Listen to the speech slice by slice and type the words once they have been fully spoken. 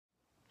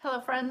Hello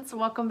friends,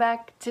 welcome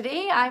back.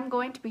 Today I'm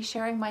going to be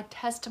sharing my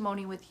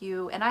testimony with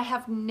you, and I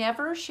have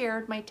never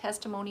shared my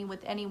testimony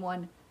with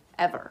anyone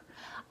ever.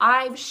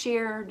 I've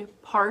shared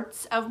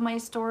parts of my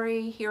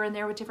story here and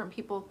there with different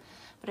people,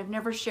 but I've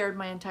never shared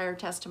my entire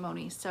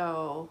testimony,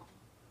 so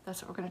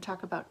that's what we're going to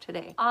talk about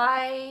today.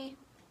 I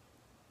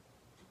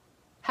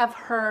have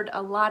heard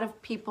a lot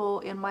of people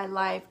in my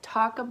life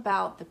talk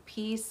about the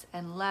peace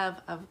and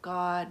love of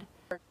God,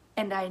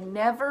 and I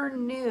never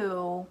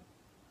knew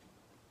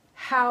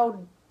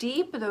how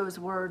deep those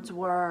words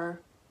were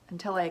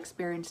until I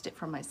experienced it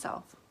for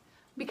myself.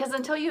 Because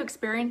until you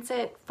experience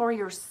it for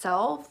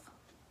yourself,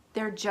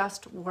 they're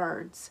just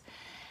words.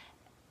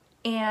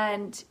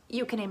 And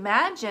you can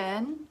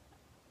imagine,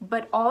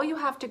 but all you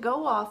have to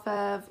go off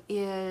of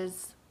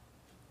is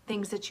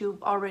things that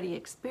you've already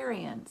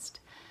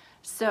experienced.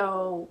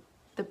 So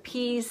the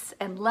peace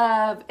and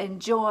love and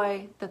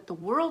joy that the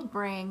world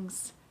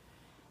brings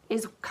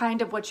is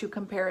kind of what you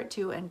compare it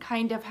to and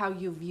kind of how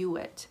you view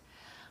it.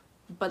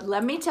 But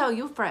let me tell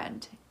you,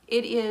 friend,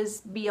 it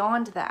is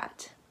beyond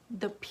that.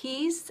 The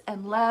peace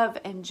and love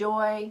and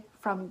joy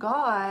from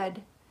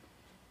God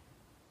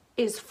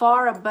is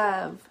far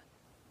above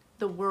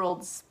the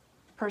world's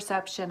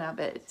perception of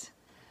it.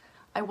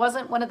 I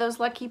wasn't one of those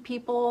lucky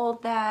people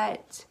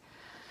that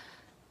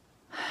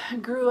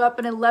grew up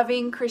in a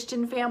loving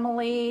Christian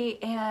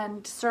family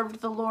and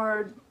served the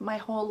Lord my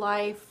whole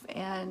life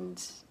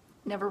and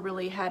never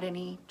really had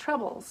any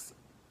troubles.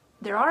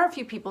 There are a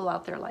few people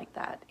out there like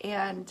that,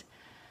 and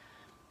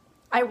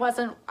I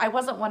wasn't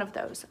one of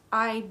those.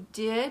 I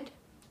did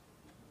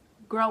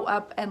grow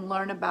up and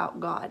learn about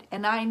God,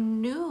 and I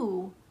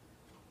knew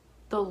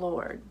the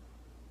Lord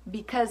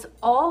because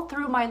all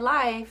through my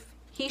life,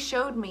 He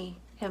showed me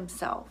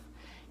Himself.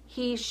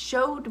 He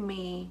showed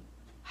me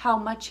how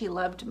much He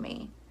loved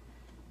me,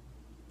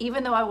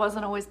 even though I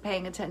wasn't always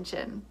paying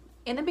attention.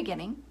 In the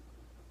beginning,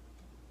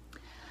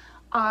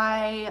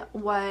 I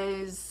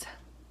was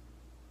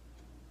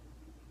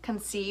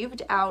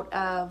conceived out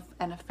of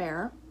an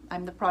affair.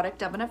 I'm the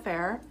product of an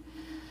affair.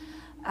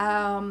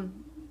 And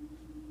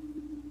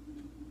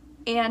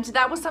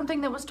that was something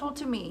that was told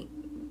to me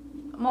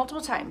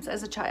multiple times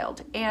as a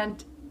child.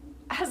 And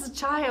as a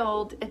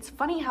child, it's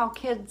funny how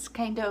kids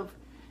kind of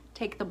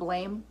take the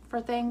blame for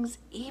things,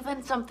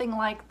 even something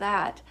like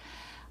that.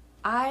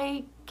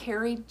 I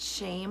carried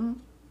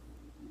shame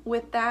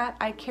with that.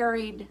 I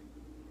carried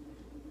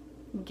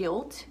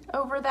guilt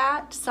over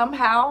that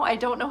somehow. I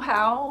don't know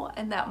how,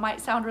 and that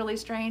might sound really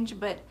strange,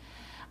 but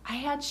I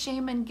had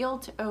shame and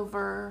guilt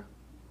over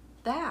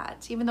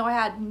that, even though I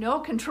had no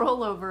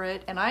control over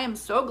it, and I am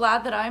so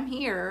glad that I'm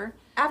here.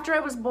 After I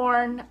was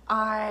born,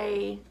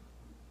 I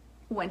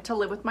went to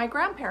live with my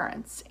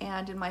grandparents,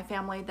 and in my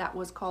family that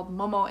was called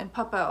Momo and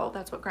Popo.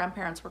 That's what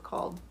grandparents were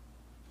called.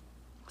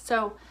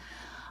 So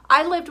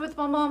I lived with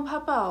Momo and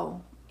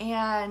Popo,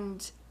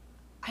 and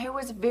I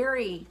was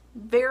very,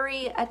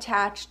 very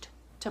attached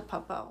to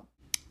Popo.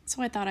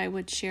 So I thought I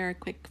would share a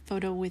quick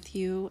photo with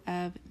you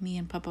of me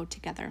and Popo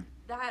together.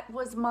 That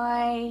was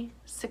my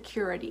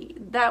security.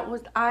 That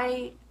was,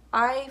 I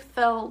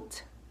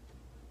felt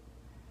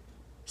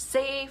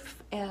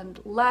safe and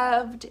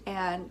loved,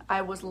 and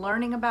I was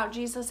learning about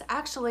Jesus.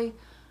 Actually,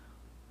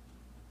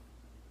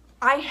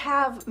 I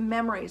have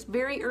memories,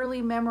 very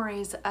early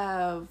memories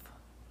of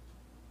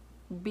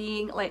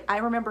being like, I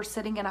remember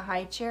sitting in a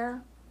high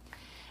chair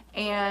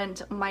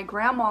and my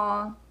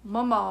grandma,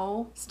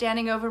 Momo,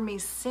 standing over me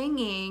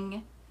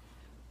singing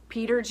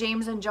Peter,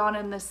 James, and John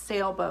in the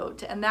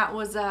Sailboat. And that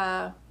was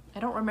I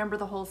don't remember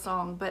the whole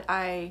song, but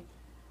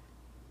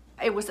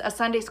it was a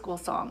Sunday school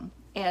song.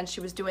 And she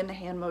was doing the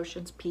hand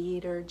motions,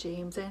 Peter,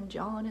 James, and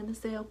John in the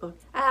sailboat,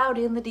 out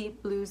in the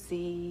deep blue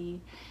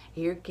sea.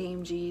 Here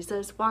came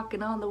Jesus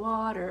walking on the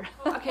water.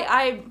 Okay,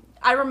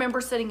 I remember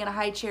sitting in a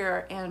high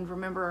chair and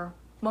remember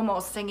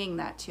Momo singing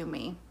that to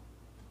me.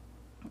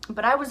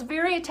 But I was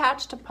very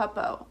attached to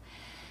Popo.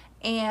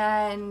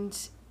 And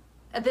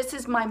this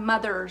is my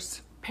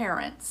mother's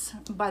parents,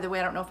 by the way.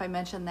 I don't know if I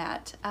mentioned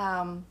that.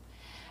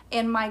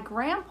 And my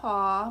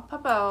grandpa,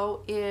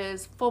 Popo,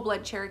 is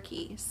full-blood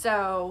Cherokee.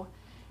 So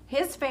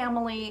his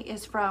family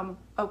is from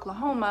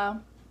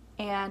Oklahoma,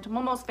 and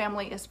Momo's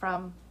family is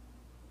from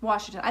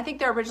Washington. I think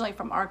they're originally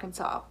from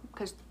Arkansas,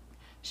 because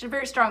she had a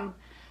very strong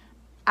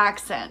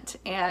accent.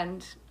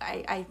 And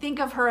I think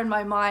of her in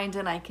my mind,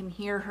 and I can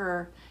hear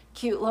her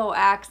cute little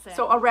accent.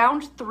 So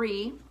around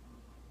 3,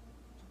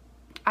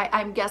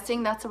 I'm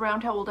guessing that's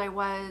around how old I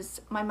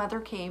was, my mother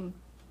came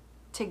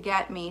to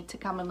get me to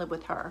come and live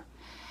with her.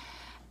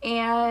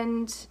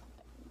 And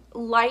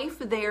life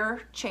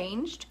there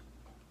changed.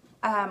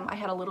 I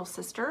had a little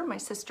sister. My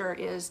sister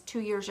is 2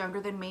 years younger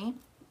than me.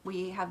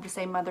 We have the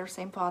same mother,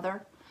 same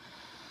father.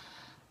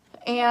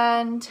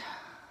 And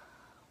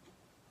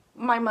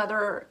my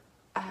mother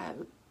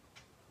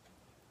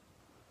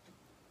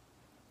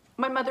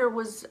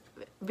was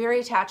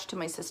very attached to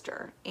my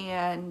sister,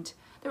 and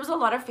there was a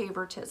lot of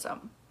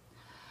favoritism.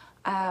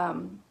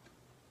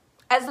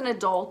 As an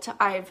adult,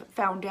 I've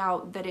found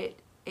out that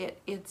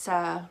it's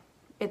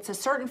it's a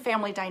certain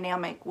family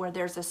dynamic where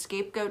there's a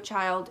scapegoat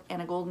child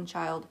and a golden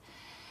child.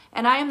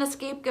 And I am the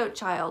scapegoat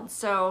child.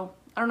 So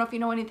I don't know if you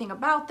know anything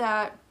about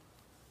that.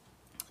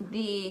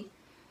 The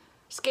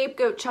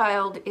scapegoat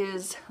child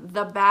is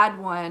the bad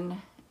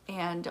one,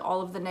 and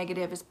all of the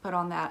negative is put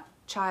on that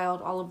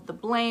child. All of the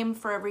blame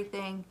for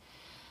everything,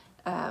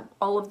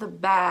 all of the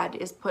bad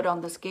is put on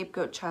the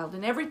scapegoat child,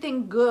 and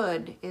everything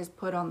good is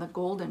put on the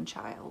golden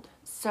child.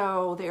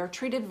 So they are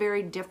treated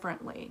very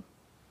differently.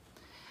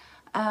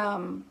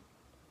 And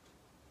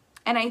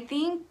I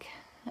think,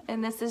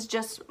 and this is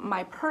just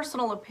my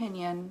personal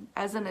opinion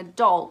as an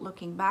adult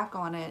looking back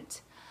on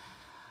it,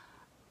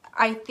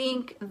 I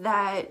think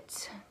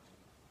that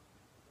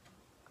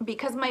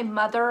because my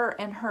mother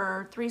and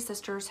her 3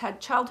 sisters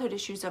had childhood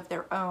issues of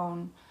their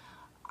own,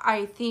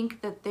 I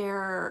think that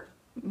there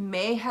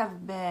may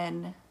have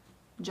been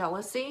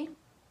jealousy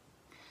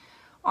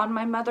on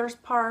my mother's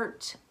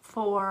part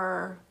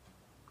for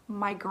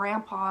my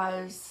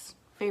grandpa's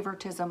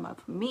favoritism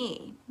of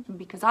me,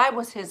 because I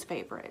was his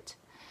favorite.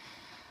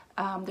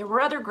 There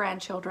were other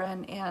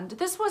grandchildren, and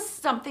this was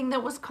something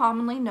that was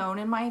commonly known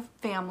in my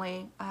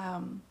family.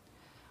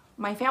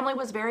 My family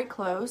was very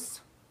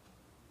close,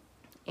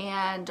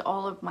 and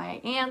all of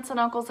my aunts and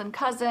uncles and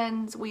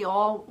cousins, we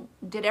all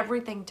did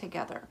everything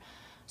together.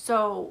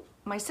 So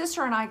my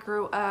sister and I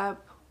grew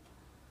up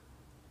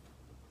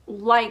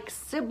like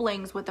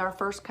siblings with our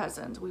first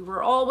cousins. We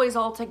were always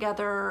all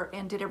together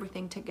and did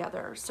everything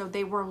together. So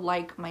they were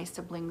like my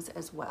siblings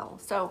as well.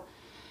 So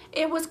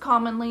it was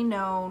commonly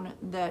known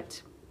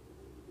that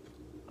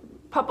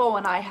Puppo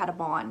and I had a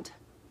bond,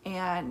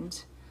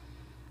 and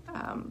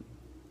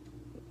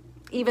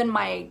even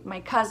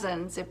my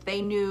cousins, if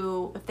they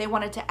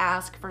wanted to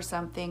ask for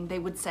something, they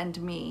would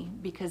send me,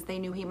 because they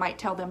knew he might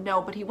tell them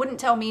no, but he wouldn't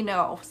tell me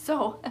no.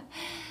 So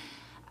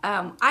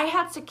I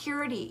had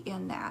security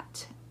in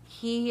that.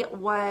 He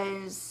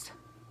was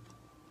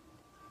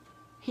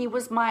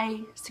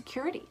my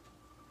security.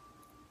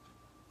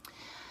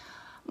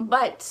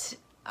 But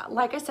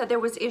like I said, there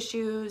was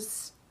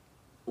issues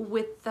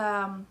with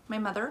my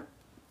mother,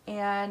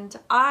 and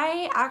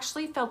I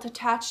actually felt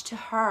attached to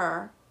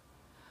her,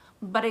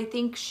 but I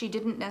think she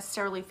didn't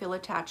necessarily feel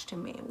attached to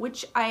me,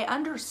 which I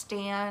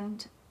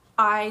understand.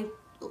 I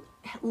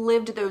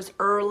lived those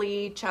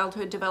early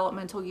childhood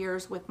developmental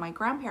years with my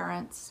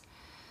grandparents,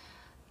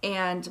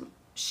 and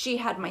she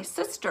had my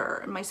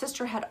sister, and my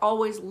sister had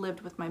always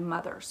lived with my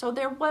mother. So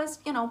there was,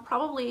 you know,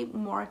 probably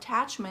more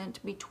attachment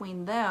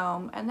between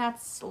them, and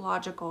that's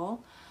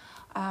logical.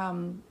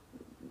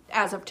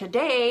 As of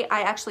today,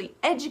 I actually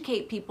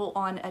educate people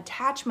on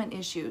attachment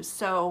issues,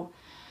 so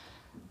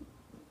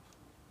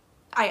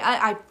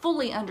I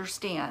fully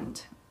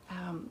understand.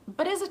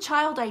 But as a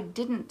child, I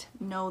didn't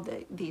know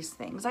these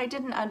things. I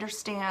didn't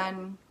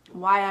understand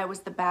why I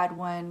was the bad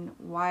one,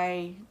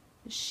 why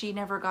she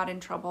never got in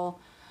trouble,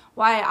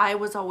 why I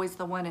was always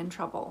the one in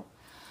trouble.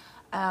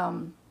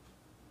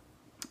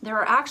 There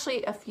are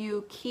actually a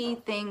few key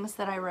things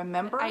that I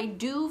remember. I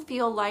do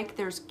feel like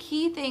there's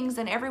key things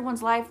in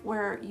everyone's life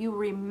where you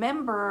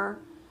remember,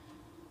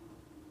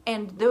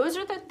 and those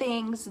are the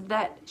things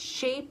that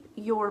shape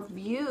your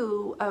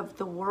view of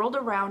the world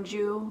around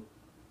you,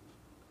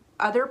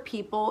 other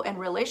people, and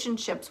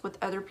relationships with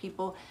other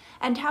people,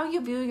 and how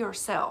you view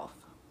yourself.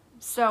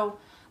 So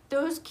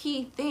those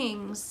key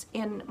things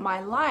in my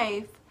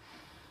life,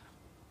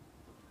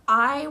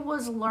 I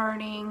was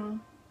learning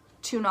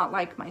to not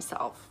like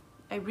myself.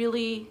 I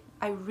really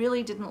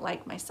didn't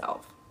like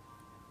myself.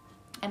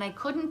 And I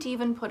couldn't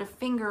even put a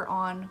finger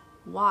on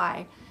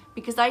why,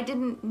 because I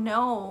didn't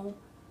know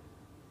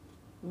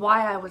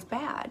why I was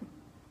bad.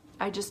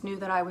 I just knew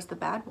that I was the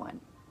bad one.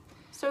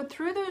 So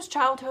through those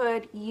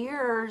childhood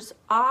years,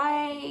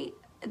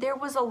 there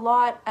was a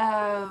lot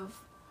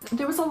of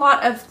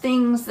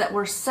things that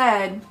were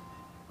said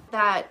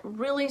that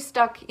really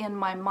stuck in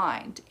my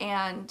mind.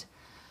 And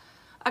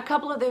a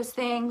couple of those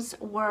things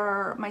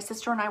were, my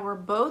sister and I were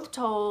both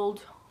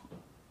told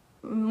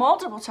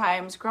multiple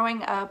times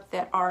growing up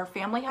that our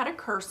family had a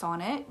curse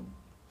on it,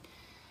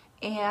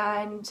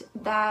 and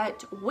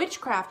that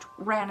witchcraft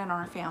ran in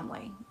our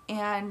family.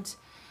 And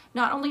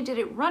not only did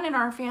it run in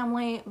our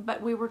family,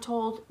 but we were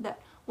told that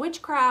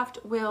witchcraft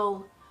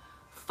will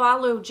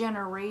follow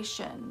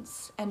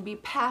generations and be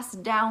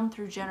passed down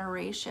through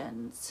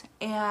generations.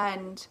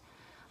 And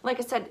like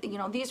I said, you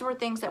know, these were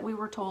things that we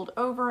were told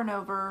over and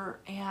over,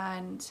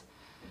 and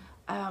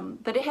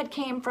that it had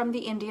came from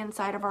the Indian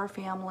side of our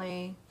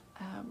family.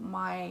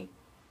 My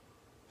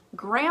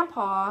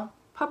grandpa,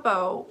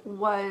 Puppo,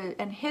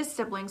 and his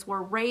siblings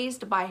were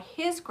raised by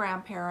his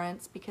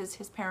grandparents because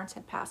his parents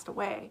had passed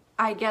away.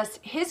 I guess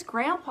his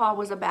grandpa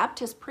was a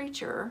Baptist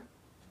preacher,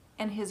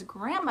 and his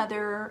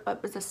grandmother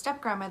was a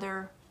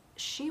step-grandmother.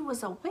 She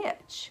was a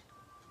witch.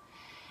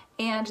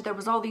 And there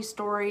was all these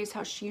stories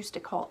how she used to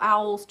call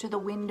owls to the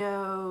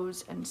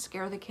windows and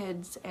scare the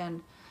kids,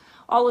 and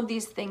all of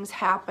these things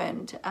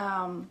happened.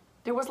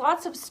 There was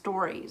lots of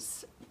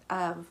stories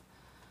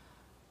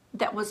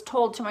that was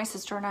told to my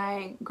sister and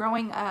I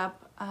growing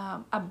up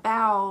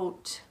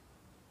about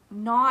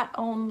not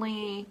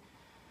only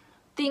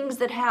things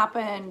that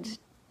happened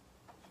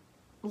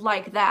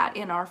like that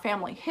in our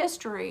family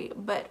history,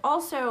 but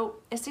also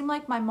it seemed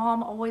like my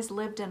mom always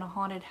lived in a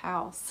haunted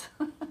house.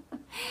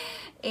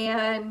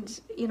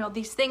 And, you know,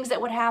 these things that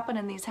would happen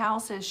in these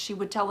houses, she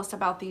would tell us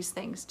about these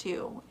things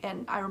too.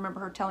 And I remember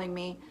her telling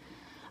me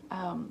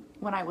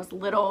when I was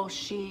little,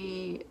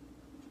 she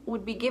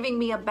would be giving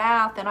me a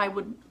bath, and I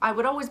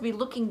would always be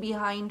looking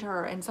behind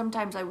her, and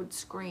sometimes I would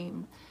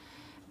scream.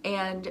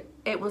 And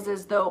it was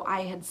as though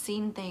I had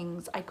seen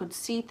things, I could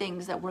see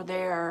things that were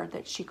there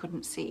that she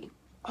couldn't see.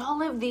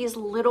 All of these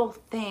little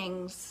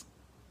things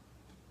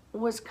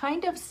was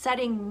kind of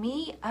setting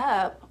me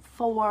up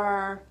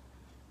for,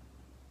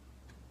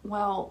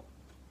 well,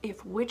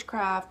 if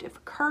witchcraft,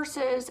 if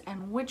curses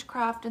and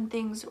witchcraft and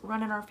things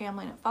run in our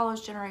family and it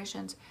follows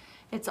generations,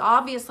 it's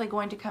obviously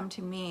going to come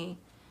to me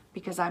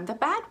because I'm the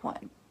bad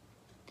one.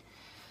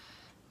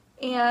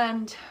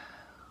 And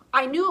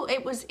I knew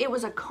it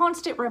was a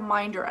constant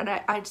reminder, and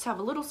I just have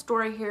a little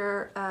story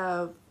here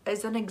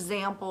as an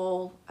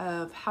example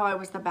of how I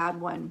was the bad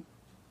one.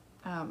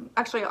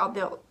 Actually,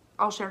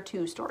 I'll share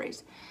two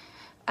stories.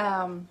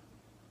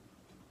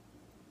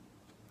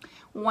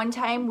 One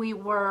time we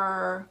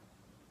were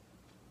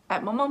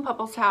at Momo and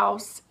Popo's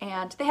house,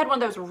 and they had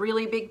one of those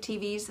really big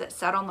TVs that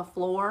sat on the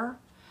floor,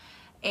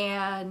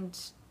 and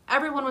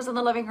everyone was in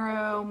the living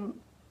room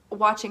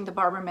watching the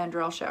Barbara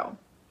Mandrell show.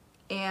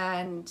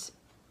 And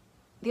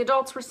the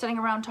adults were sitting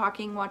around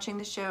talking, watching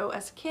the show.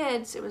 As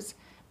kids, it was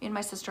me and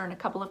my sister and a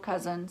couple of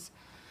cousins.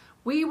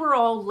 We were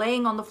all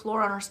laying on the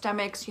floor on our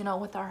stomachs, you know,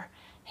 with our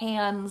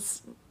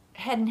hands,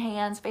 head in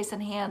hands, face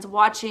in hands,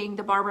 watching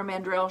the Barbara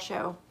Mandrell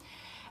show.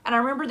 And I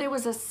remember there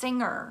was a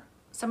singer.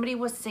 Somebody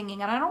was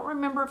singing, and I don't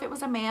remember if it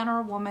was a man or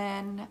a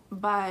woman,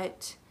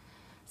 but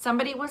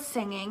somebody was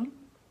singing,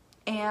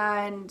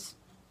 and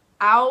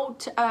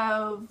out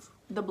of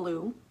the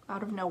blue,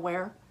 out of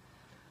nowhere,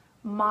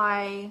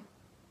 my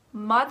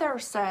mother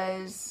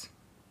says,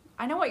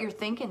 "I know what you're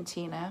thinking,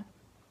 Tina."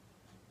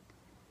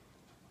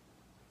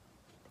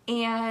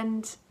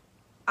 And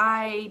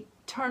I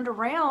turned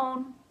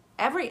around,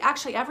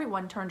 actually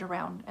everyone turned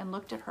around and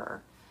looked at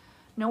her.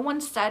 No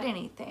one said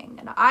anything,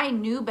 and I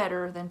knew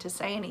better than to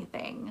say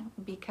anything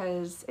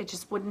because it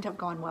just wouldn't have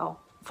gone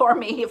well for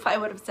me if I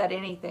would have said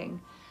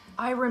anything.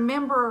 I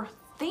remember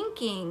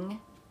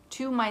thinking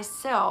to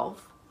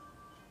myself,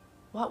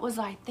 what was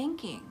I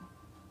thinking?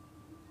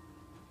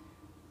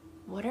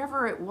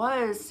 Whatever it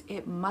was,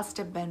 it must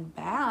have been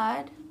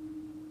bad,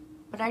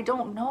 but I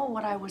don't know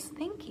what I was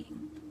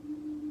thinking.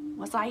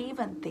 Was I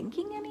even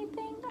thinking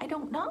anything? I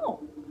don't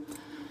know.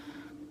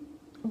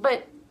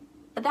 But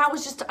that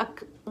was just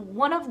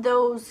one of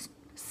those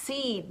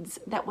seeds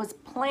that was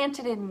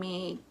planted in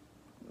me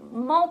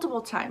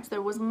multiple times.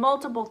 There was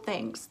multiple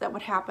things that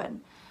would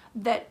happen,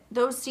 that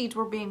those seeds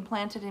were being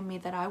planted in me,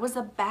 that I was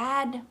a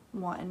bad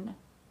one.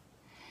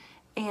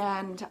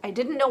 And I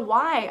didn't know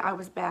why I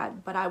was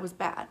bad, but I was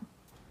bad.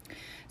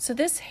 So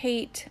this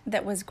hate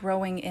that was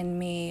growing in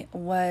me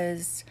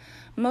was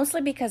mostly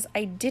because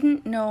I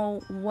didn't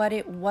know what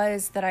it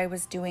was that I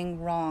was doing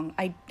wrong.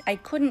 I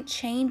couldn't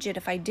change it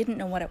if I didn't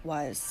know what it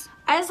was.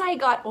 As I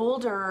got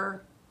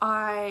older,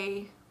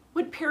 I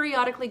would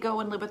periodically go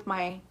and live with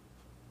my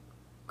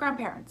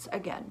grandparents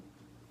again.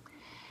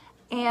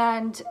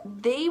 And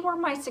they were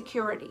my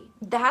security.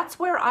 That's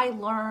where I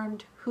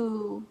learned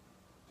who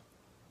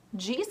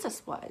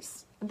Jesus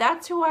was.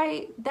 That's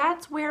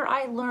where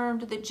I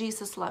learned that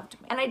Jesus loved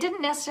me. And I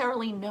didn't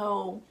necessarily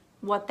know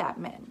what that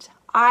meant.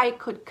 I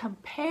could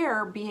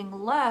compare being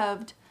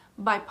loved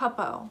by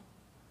Popo.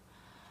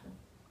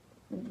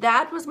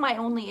 That was my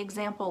only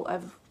example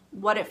of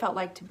what it felt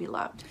like to be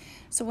loved.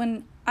 So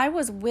when I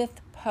was with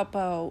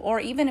Popo,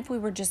 or even if we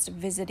were just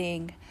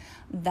visiting,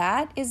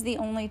 that is the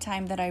only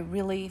time that I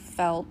really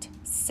felt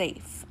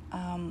safe.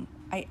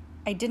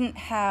 I didn't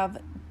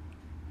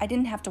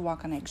have to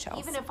walk on eggshells.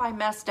 Even if I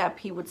messed up,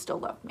 he would still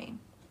love me.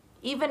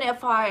 Even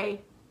if I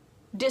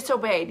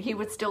disobeyed, he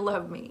would still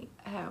love me.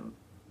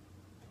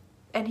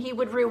 And he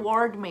would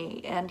reward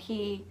me, and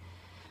he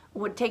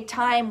would take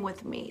time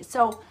with me.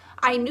 So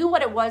I knew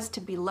what it was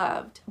to be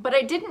loved, but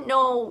I didn't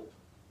know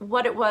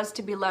what it was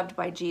to be loved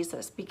by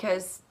Jesus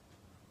because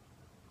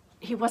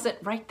he wasn't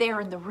right there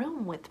in the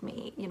room with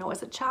me. You know,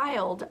 as a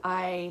child,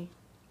 I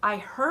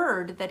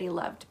heard that he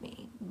loved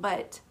me,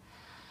 but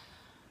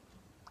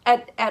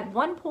at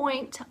one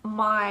point,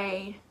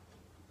 my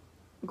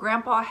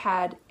grandpa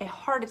had a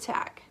heart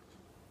attack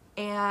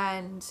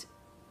and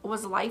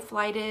was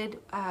life-flighted.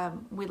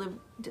 We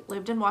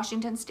lived in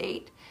Washington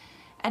State,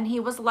 and he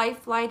was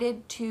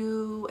life-flighted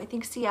to, I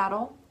think,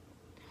 Seattle.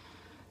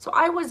 So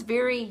I was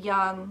very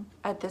young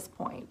at this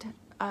point.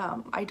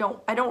 I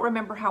don't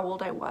remember how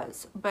old I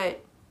was,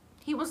 but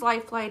he was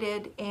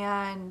life-flighted,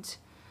 and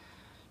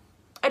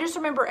I just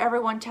remember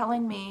everyone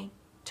telling me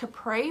to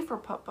pray for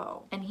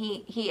Popo. And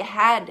he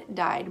had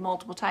died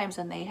multiple times,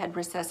 and they had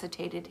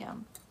resuscitated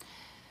him.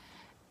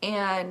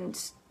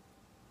 And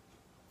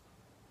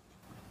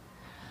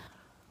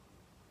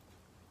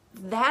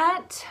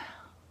that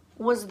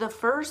was the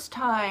first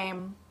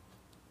time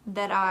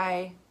that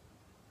I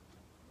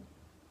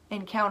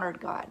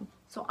encountered God.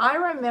 So I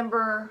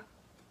remember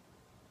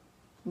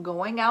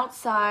going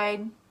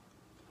outside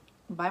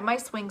by my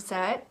swing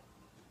set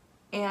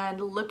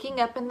and looking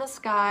up in the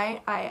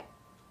sky.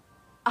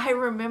 I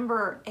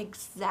remember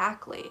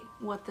exactly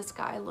what the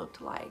sky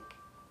looked like.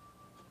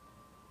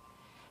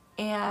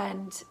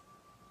 And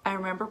I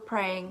remember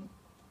praying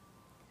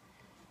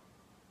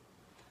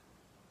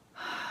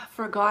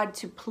for God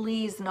to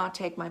please not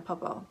take my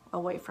Popo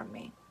away from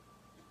me.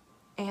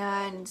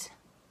 And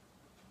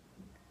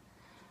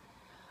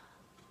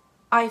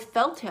I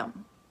felt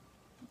him.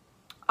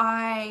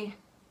 I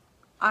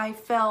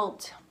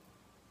felt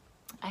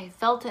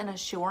an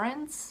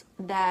assurance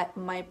that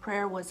my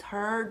prayer was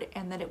heard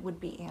and that it would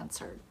be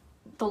answered.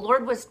 The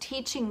Lord was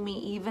teaching me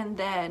even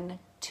then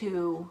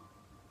to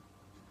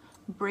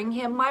bring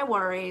him my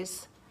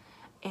worries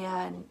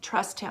and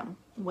trust him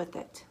with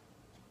it.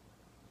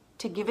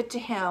 To give it to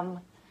him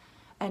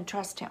and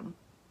trust him.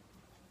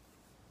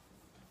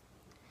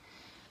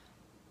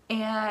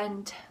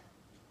 And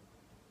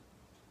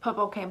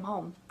Popo came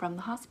home from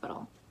the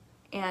hospital,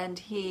 and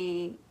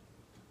he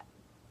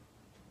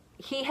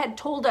had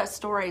told us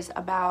stories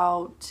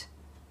about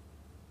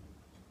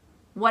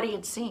what he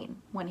had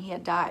seen when he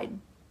had died.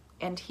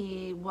 And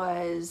he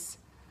was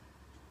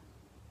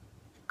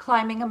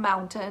climbing a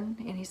mountain,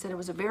 and he said it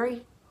was a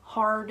very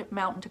hard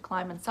mountain to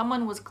climb, and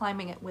someone was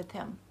climbing it with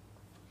him.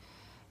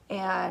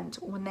 And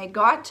when they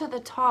got to the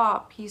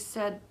top, he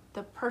said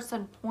the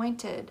person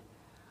pointed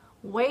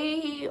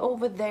way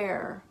over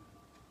there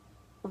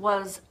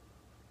was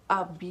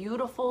a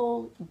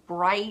beautiful,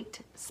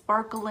 bright,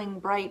 sparkling,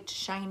 bright,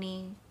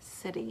 shiny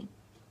city.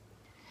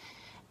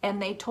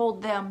 And they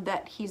told them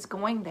that he's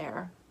going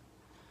there,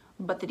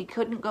 but that he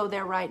couldn't go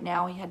there right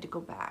now. He had to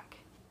go back.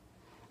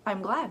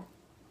 I'm glad,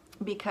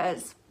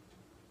 because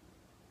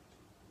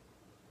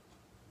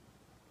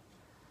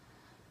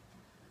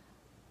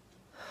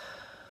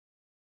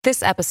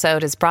this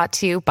episode is brought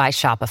to you by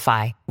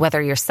Shopify.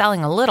 Whether you're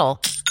selling a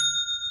little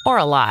or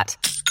a lot,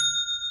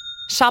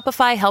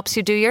 Shopify helps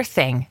you do your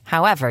thing,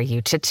 however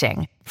you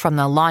cha-ching. From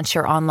the launch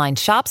your online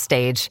shop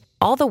stage,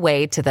 all the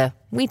way to the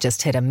we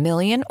just hit 1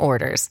 million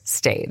orders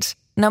stage.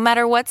 No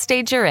matter what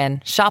stage you're in,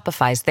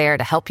 Shopify's there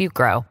to help you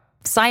grow.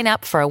 Sign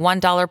up for a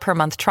 $1 per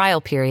month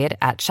trial period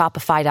at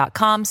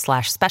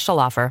shopify.com/special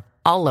offer,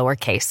 all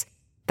lowercase.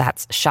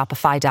 That's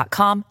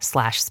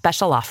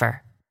shopify.com/special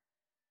offer.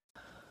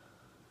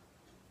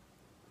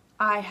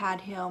 I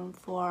had him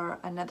for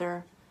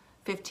another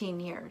 15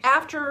 years.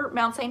 After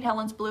Mount St.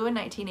 Helens blew in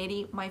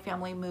 1980, my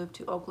family moved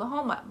to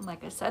Oklahoma.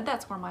 Like I said,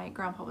 that's where my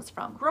grandpa was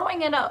from.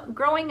 Growing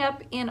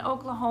up in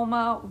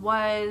Oklahoma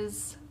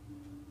was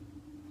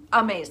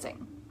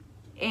amazing.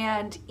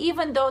 And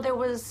even though there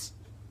was,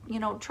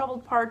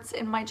 troubled parts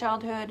in my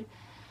childhood,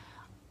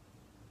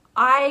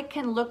 I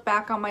can look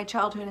back on my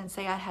childhood and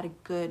say I had a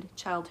good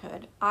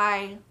childhood.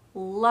 I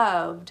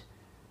loved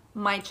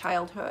my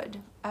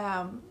childhood.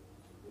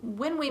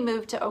 When we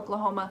moved to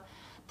Oklahoma,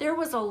 there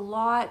was a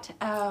lot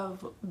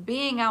of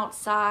being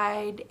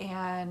outside,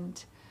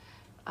 and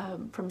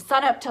from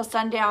sunup till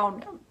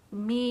sundown,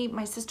 me,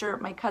 my sister,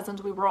 my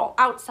cousins, we were all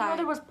outside.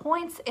 There was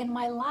points in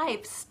my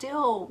life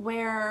still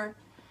where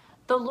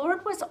the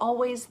Lord was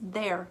always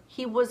there.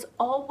 He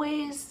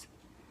always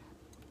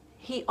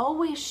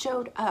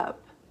showed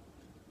up.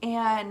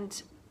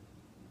 And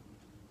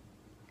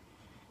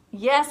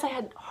yes, I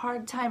had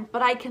hard times,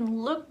 but I can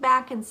look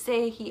back and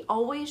say he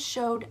always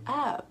showed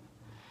up.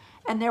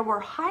 And there were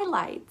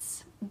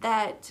highlights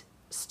that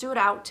stood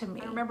out to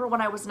me. I remember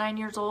when I was 9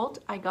 years old,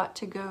 I got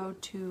to go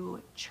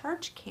to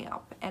church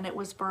camp, and it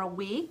was for a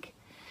week.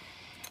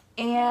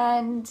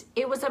 And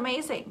it was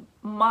amazing.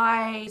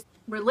 My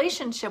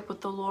relationship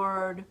with the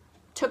Lord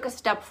took a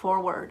step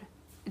forward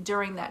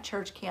during that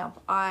church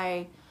camp.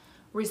 I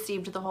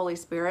received the Holy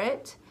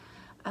Spirit.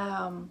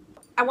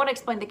 I want to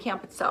explain the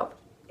camp itself.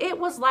 It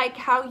was like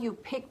how you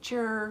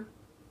picture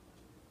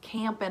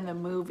camp in the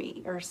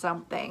movie or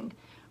something.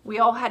 We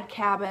all had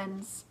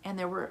cabins, and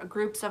there were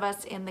groups of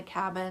us in the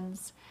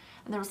cabins,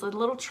 and there was a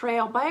little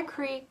trail by a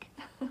creek.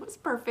 It was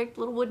perfect,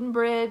 little wooden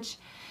bridge,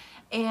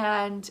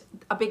 and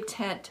a big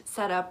tent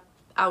set up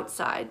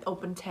outside,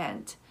 open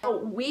tent. So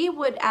we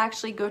would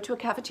actually go to a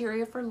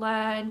cafeteria for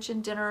lunch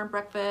and dinner and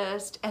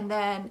breakfast, and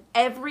then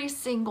every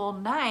single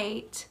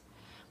night,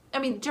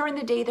 during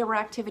the day there were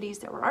activities,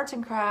 there were arts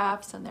and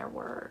crafts, and there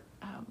were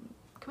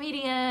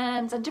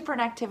comedians and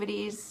different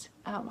activities,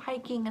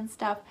 hiking and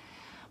stuff.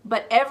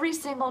 But every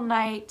single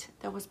night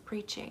there was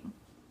preaching,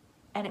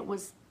 and it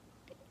was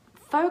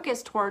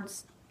focused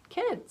towards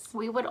kids.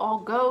 We would all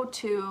go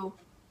to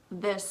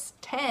this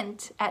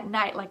tent at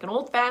night, like an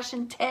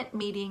old-fashioned tent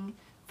meeting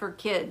for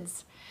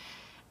kids.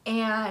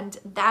 And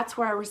that's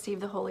where I received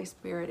the Holy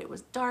Spirit. It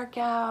was dark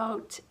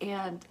out,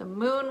 and the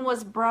moon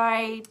was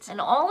bright, and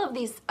all of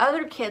these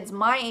other kids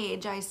my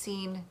age I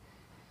seen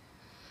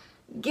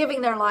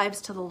giving their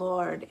lives to the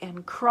Lord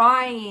and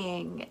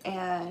crying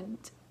and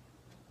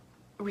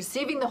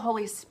receiving the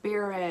Holy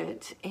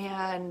Spirit.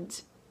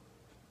 And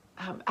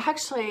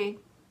Actually,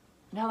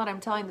 now that I'm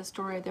telling the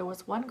story, there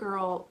was one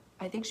girl,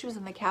 I think she was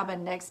in the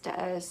cabin next to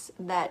us,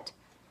 that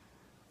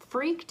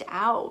freaked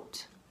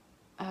out.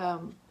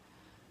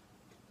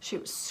 She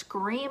was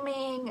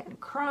screaming and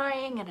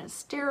crying and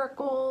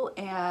hysterical,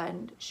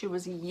 and she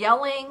was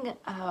yelling.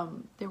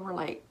 There were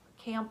like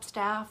camp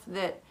staff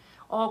that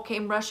all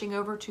came rushing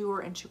over to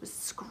her, and she was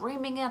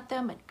screaming at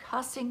them and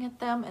cussing at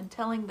them and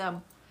telling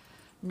them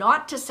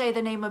not to say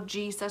the name of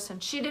Jesus,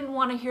 and she didn't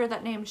want to hear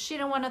that name. She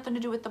didn't want nothing to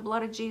do with the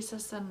blood of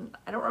Jesus, and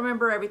I don't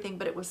remember everything,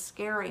 but it was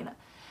scary. And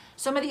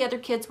some of the other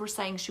kids were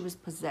saying she was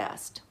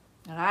possessed,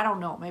 and I don't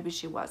know, maybe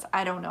she was,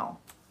 I don't know.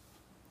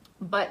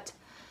 But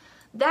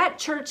that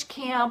church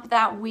camp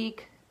that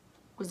week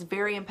was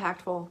very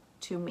impactful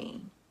to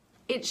me.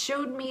 It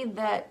showed me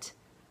that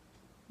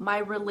my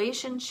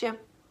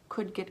relationship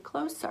could get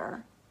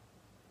closer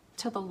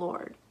to the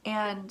Lord.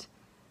 And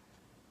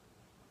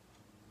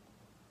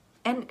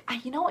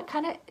you know, it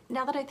kind of,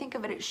 now that I think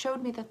of it, it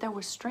showed me that there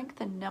was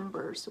strength in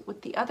numbers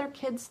with the other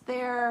kids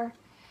there,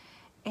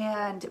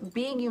 and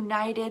being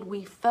united.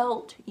 We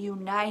felt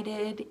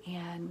united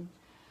and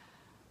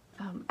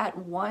at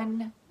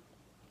one,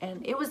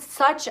 and it was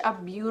such a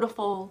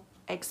beautiful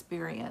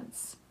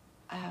experience.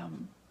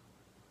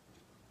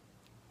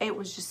 It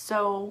was just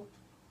so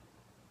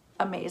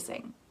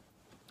amazing.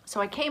 So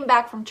I came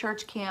back from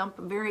church camp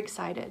very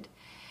excited.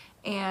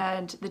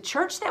 And the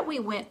church that we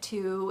went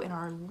to in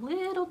our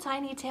little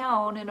tiny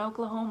town in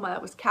Oklahoma,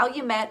 it was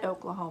Calumet,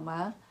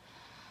 Oklahoma.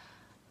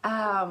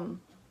 A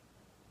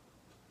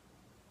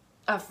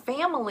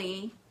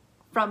family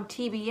from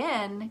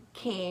TBN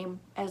came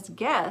as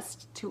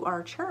guests to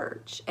our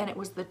church, and it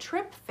was the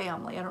Tripp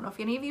family. I don't know if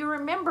any of you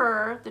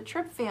remember the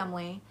Tripp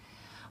family,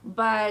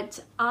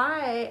 but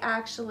I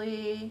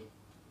actually,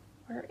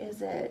 where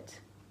is it?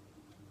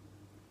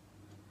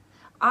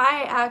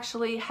 I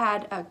actually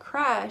had a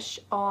crush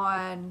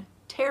on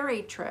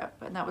Terry Tripp,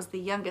 and that was the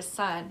youngest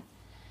son.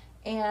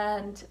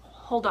 And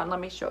hold on, let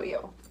me show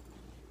you.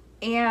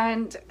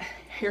 And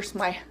here's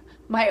my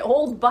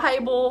old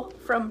Bible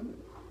from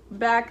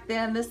back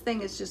then. This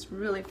thing is just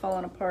really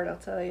falling apart, I'll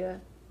tell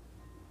you.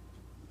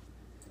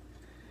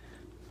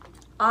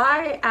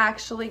 I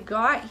actually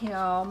got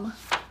him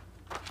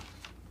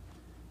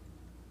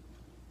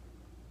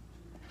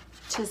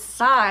to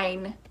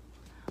sign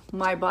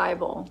my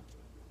Bible.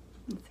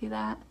 See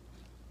that?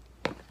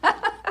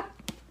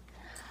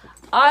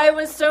 I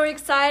was so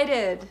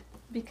excited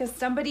because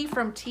somebody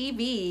from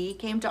TV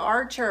came to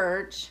our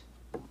church,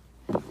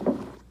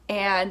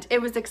 and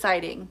it was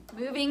exciting.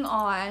 Moving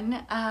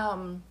on,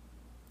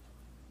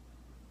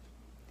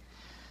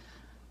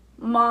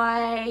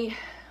 my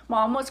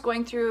mom was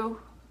going through,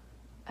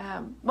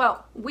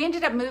 well, we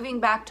ended up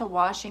moving back to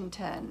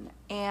Washington,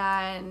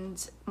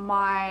 and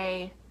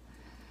my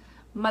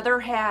mother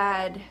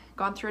had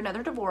gone through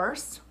another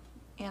divorce,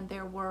 and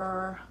there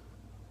were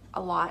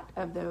a lot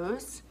of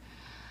those.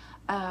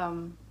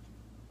 And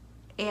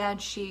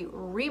she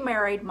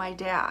remarried my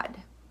dad.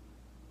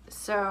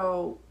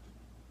 So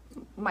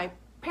my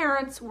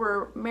parents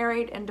were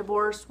married and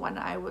divorced when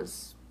I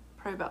was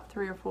probably about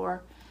 3 or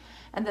 4.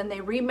 And then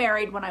they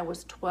remarried when I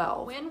was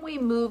 12. When we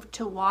moved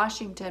to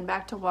Washington,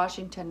 back to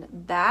Washington,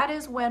 that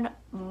is when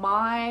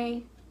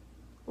my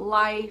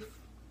life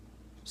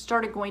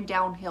started going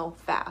downhill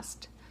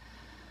fast.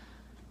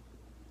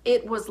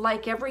 It was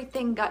like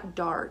everything got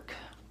dark,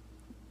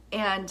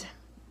 and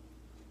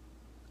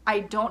I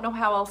don't know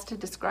how else to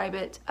describe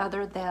it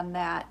other than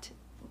that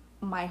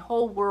my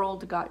whole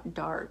world got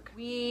dark.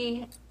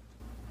 We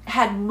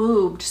had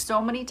moved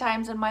so many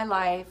times in my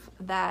life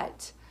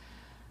that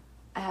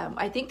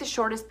I think the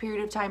shortest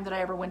period of time that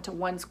I ever went to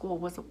one school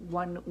was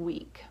 1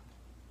 week.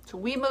 So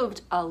we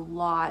moved a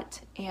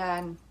lot,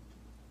 and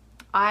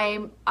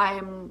I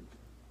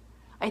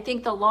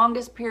think the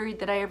longest period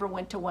that I ever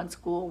went to one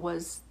school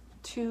was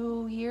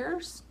 2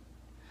 years.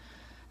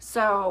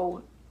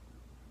 So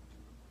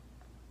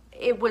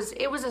it was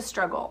a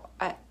struggle.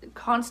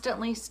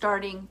 Constantly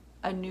starting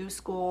a new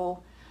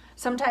school.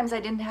 Sometimes I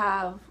didn't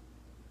have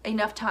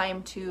enough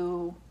time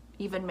to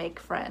even make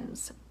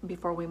friends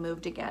before we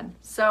moved again.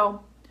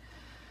 So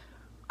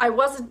I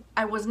was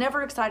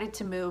never excited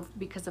to move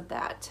because of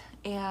that,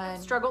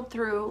 and struggled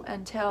through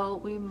until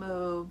we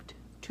moved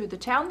to the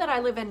town that I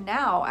live in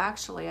now.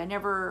 Actually, I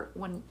never,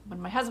 when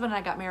my husband and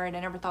I got married,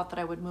 I never thought that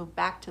I would move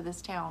back to this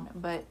town,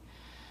 but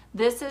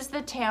this is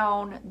the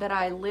town that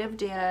I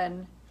lived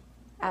in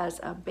as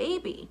a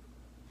baby.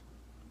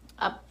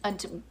 Up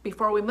until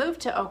before we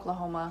moved to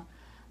Oklahoma,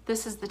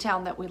 this is the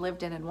town that we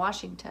lived in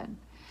Washington.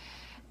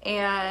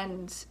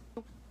 And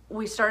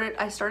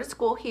I started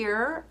school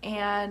here,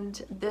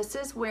 and this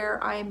is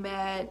where I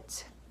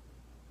met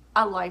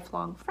a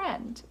lifelong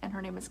friend, and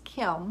her name is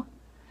Kim.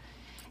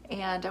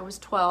 And I was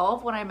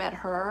 12 when I met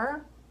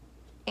her,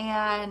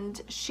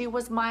 and she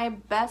was my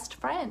best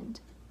friend.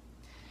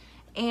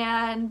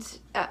 And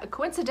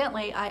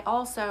coincidentally, I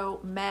also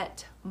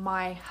met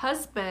my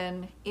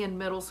husband in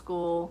middle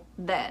school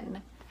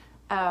then.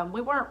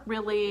 We weren't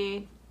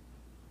really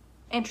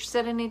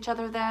interested in each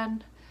other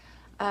then.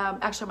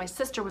 Actually, my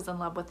sister was in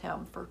love with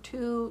him for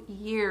 2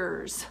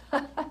 years.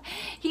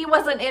 He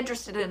wasn't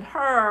interested in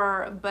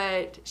her,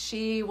 but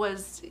she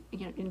was,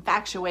 you know,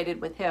 infatuated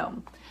with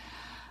him.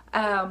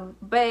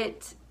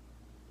 But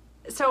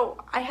so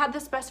I had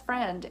this best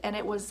friend, and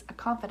it was a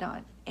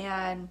confidant,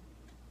 and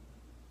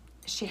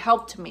she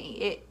helped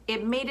me.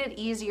 It made it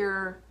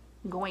easier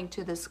going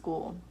to the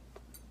school.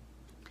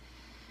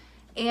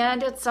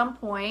 And at some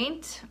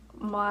point,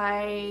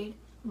 my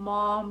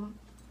mom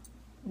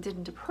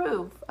didn't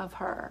approve of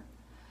her.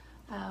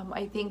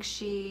 I think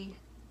she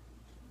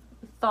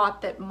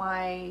thought that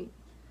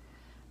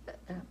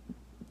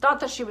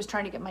she was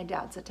trying to get my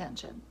dad's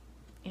attention,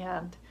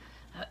 and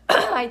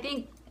I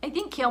think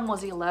Kim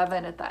was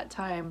 11 at that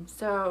time,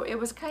 so it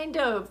was kind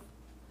of.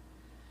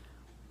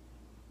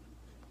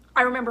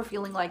 I remember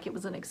feeling like it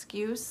was an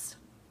excuse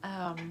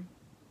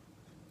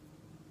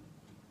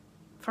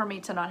for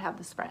me to not have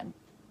this friend.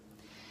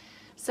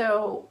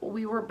 So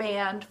we were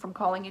banned from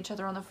calling each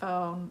other on the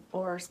phone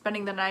or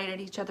spending the night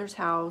at each other's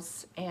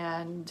house.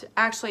 And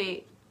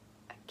actually,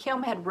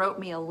 Kim had wrote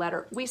me a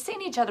letter. We've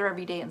seen each other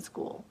every day in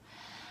school,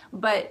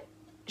 but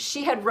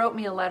she had wrote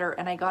me a letter,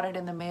 and I got it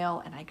in the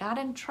mail, and I got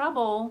in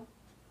trouble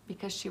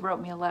because she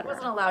wrote me a letter. I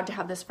wasn't allowed to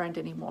have this friend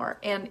anymore.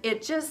 And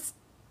it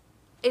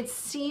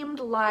seemed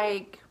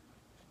like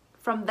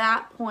from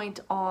that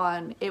point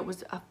on, it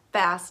was a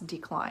fast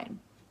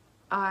decline.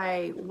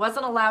 I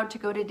wasn't allowed to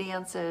go to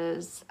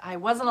dances. I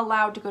wasn't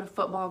allowed to go to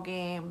football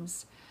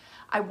games.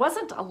 I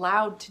wasn't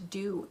allowed to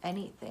do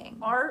anything.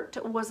 Art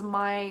was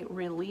my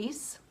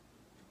release.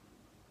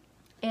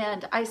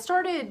 And I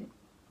started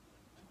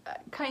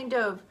kind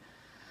of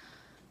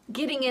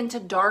getting into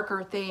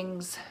darker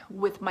things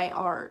with my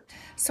art.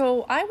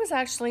 So I was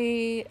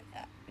actually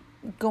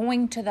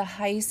going to the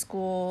high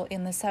school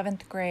in the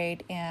 7th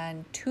grade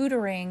and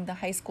tutoring the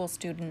high school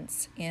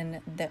students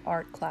in the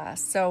art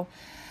class. So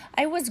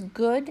I was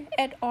good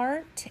at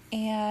art,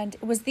 and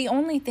it was the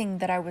only thing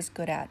that I was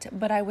good at,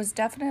 but I was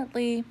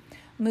definitely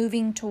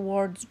moving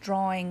towards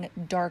drawing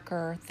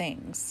darker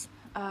things.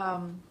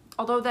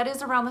 Although that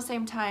is around the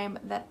same time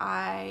that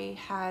I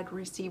had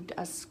received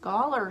a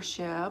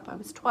scholarship. I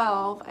was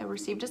 12. I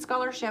received a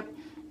scholarship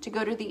to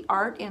go to the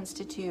Art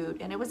Institute,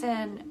 and it was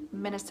in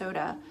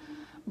Minnesota.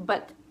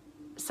 But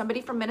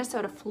somebody from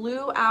Minnesota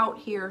flew out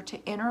here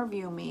to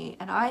interview me,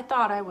 and I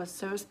thought I was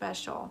so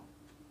special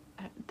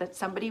that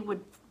somebody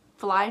would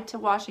fly to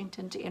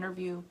Washington to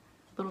interview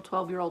little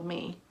 12-year-old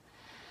me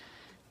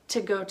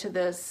to go to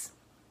this,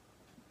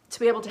 to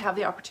be able to have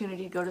the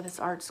opportunity to go to this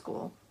art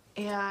school.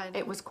 And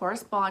it was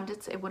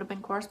correspondence. It would have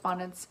been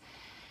correspondence,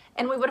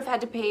 and we would have had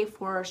to pay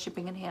for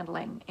shipping and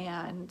handling,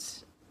 and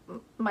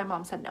my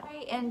mom said no.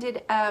 I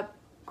ended up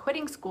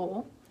quitting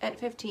school at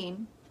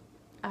 15.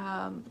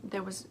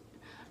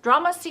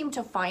 Drama seemed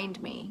to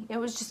find me. It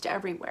was just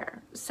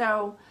everywhere.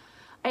 So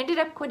I ended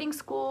up quitting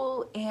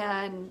school,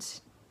 and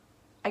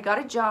I got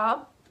a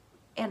job,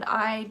 and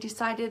I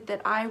decided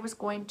that I was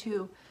going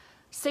to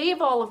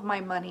save all of my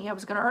money. I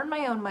was going to earn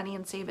my own money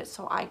and save it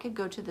so I could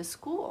go to the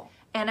school.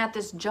 And at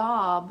this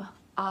job,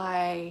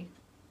 I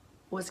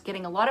was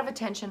getting a lot of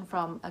attention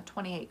from a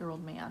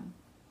 28-year-old man.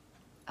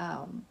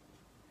 And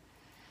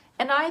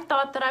I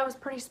thought that I was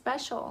pretty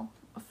special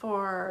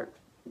for,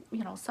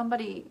 you know,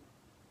 somebody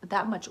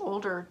that much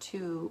older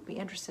to be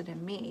interested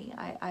in me.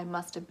 I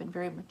must have been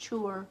very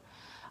mature.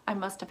 I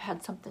must have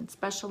had something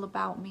special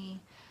about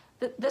me.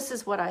 This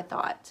is what I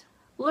thought.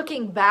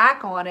 Looking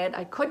back on it,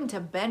 I couldn't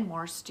have been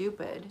more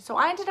stupid. So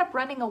I ended up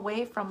running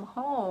away from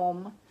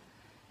home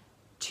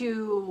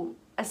to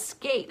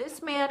escape.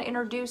 This man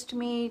introduced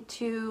me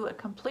to a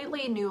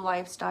completely new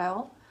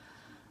lifestyle.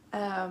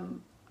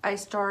 I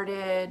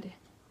started,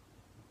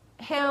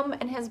 him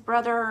and his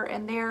brother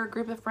and their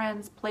group of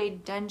friends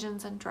played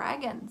Dungeons and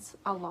Dragons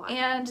a lot.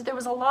 And there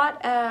was a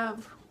lot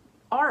of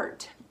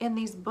art in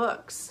these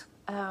books,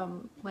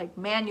 like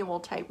manual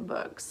type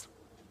books.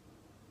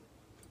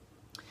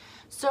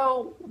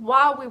 So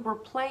while we were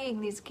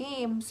playing these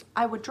games,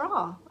 I would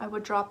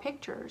draw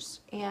pictures,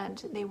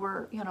 and they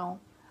were, you know,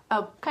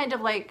 kind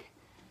of like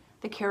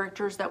the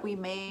characters that we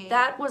made.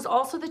 That was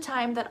also the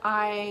time that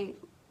I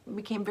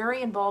became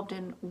very involved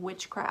in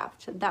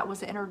witchcraft. That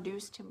was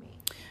introduced to me.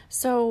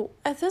 So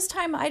at this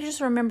time, I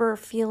just remember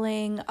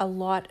feeling a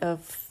lot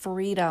of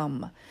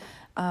freedom.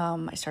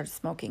 I started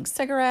smoking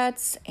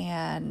cigarettes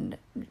and,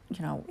 you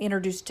know,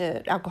 introduced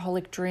to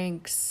alcoholic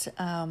drinks.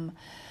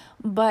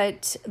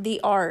 But the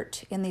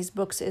art in these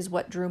books is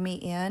what drew me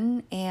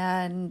in,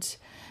 and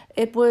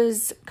it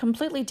was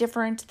completely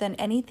different than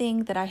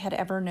anything that I had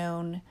ever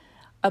known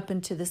up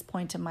until this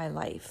point in my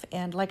life.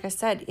 And like I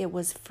said, it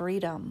was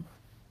freedom.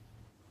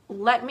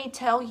 Let me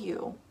tell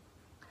you,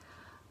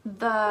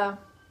 the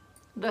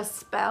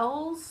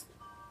spells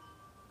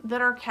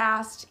that are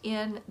cast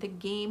in the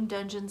game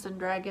Dungeons and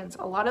Dragons,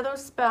 a lot of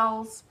those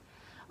spells,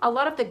 a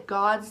lot of the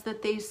gods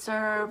that they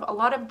serve, a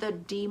lot of the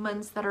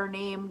demons that are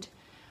named,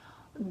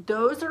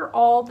 those are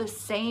all the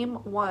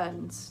same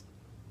ones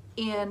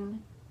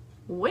in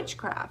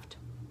witchcraft.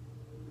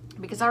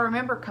 Because I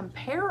remember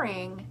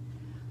comparing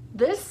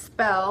This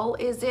spell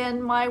is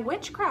in my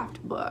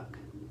witchcraft book.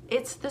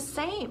 It's the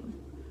same.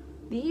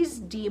 These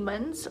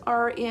demons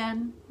are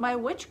in my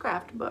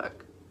witchcraft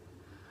book.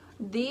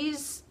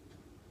 These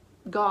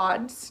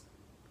gods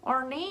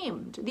are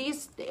named.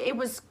 It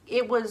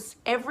was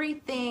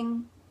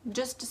everything.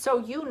 Just so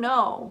you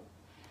know,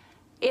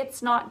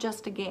 it's not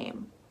just a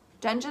game.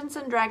 Dungeons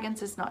and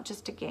Dragons is not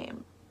just a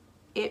game.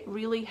 It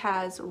really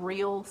has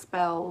real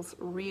spells,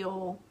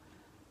 real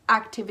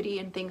activity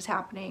and things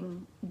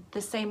happening,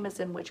 the same as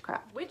in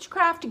witchcraft.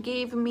 Witchcraft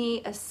gave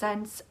me a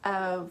sense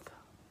of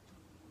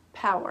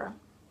power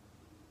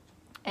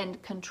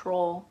and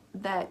control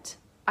that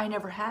I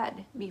never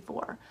had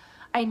before.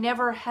 I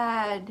never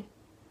had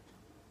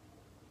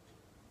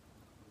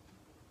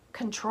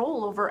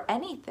control over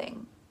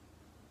anything.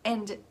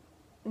 And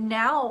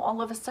now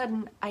all of a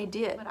sudden I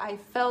did. But I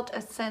felt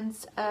a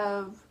sense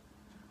of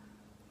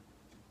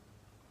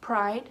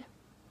pride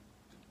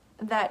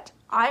that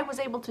I was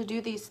able to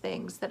do these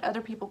things that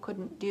other people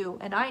couldn't do.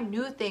 And I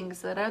knew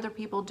things that other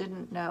people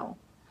didn't know.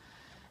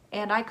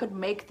 And I could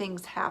make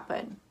things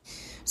happen.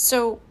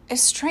 So,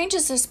 as strange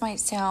as this might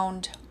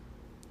sound,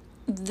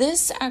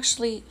 this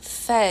actually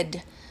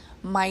fed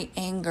my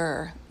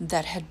anger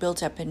that had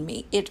built up in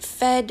me. It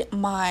fed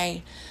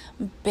my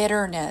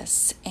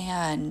bitterness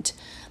and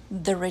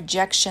the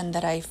rejection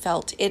that I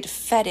felt. It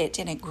fed it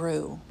and it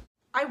grew.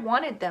 I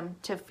wanted them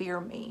to fear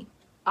me.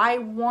 I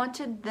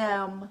wanted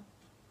them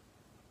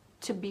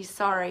to be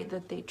sorry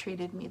that they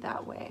treated me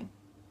that way.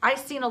 I've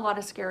seen a lot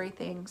of scary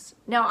things.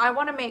 Now, I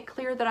want to make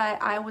clear that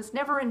I was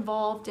never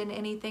involved in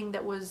anything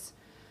that was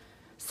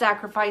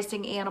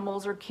sacrificing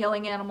animals or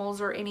killing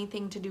animals or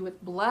anything to do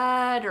with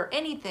blood or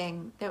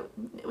anything.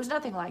 It was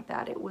nothing like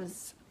that. It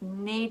was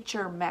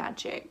nature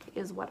magic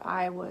is what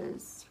I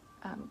was.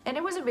 And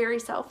it was very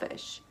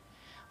selfish.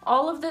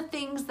 All of the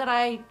things that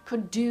I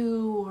could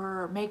do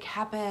or make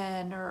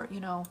happen or,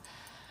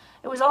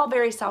 it was all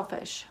very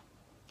selfish.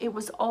 It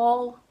was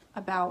all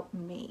about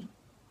me.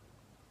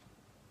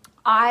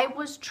 I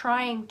was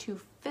trying to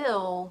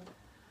fill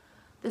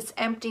this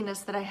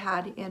emptiness that I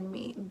had in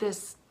me,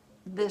 this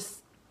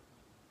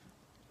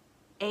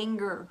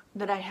anger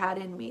that I had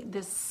in me,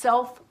 this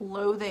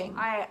self-loathing.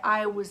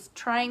 I was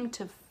trying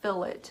to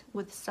fill it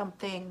with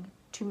something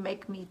to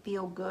make me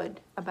feel good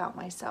about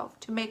myself,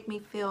 to make me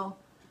feel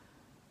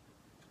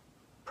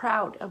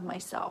proud of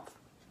myself.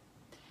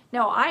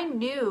 Now, I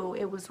knew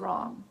it was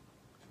wrong.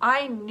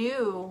 I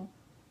knew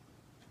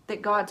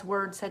that God's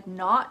word said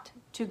not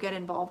to get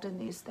involved in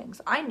these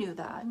things. I knew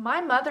that.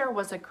 My mother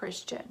was a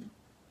Christian.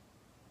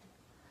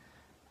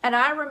 And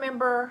I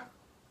remember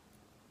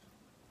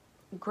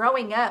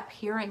growing up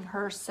hearing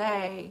her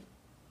say,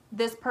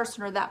 this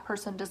person or that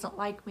person doesn't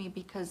like me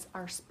because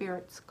our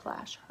spirits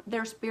clash.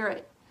 Their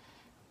spirit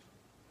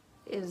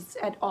is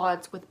at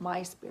odds with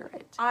my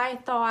spirit. I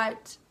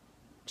thought,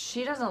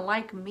 she doesn't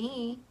like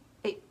me.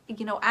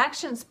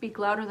 Actions speak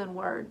louder than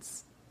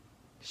words.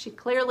 She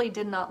clearly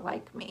did not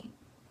like me.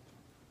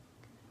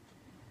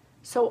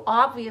 So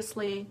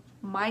obviously,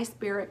 my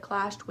spirit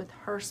clashed with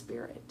her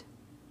spirit.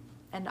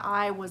 And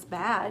I was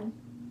bad.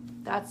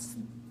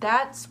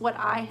 That's what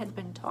I had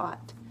been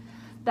taught.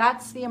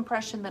 That's the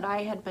impression that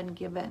I had been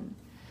given.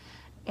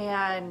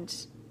 And,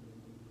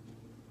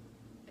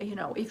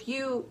 if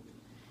you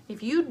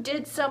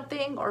did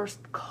something or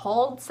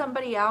called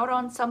somebody out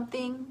on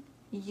something,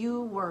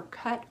 you were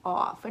cut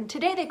off. And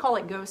today they call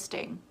it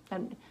ghosting.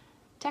 And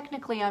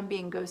technically I'm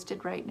being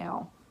ghosted right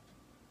now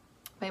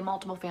by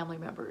multiple family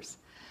members.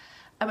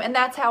 And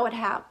that's how it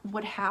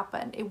would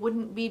happen. It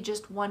wouldn't be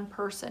just one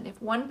person. If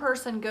one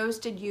person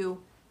ghosted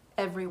you,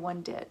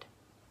 everyone did.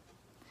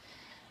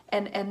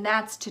 And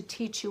that's to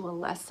teach you a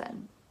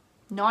lesson.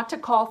 Not to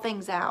call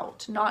things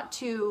out. Not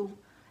to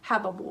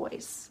have a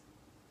voice.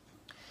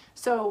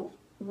 So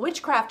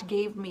witchcraft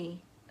gave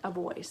me a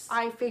voice.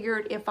 I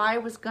figured if I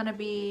was going to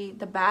be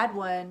the bad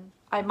one,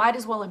 I might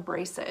as well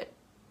embrace it.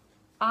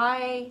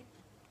 I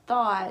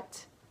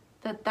thought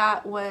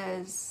that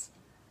was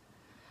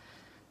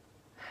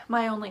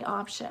my only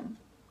option,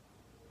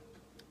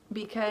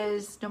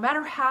 because no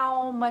matter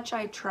how much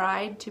I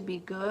tried to be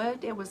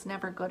good, it was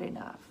never good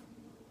enough.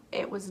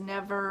 It was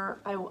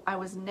never, I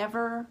was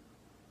never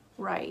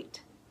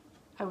right.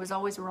 I was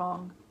always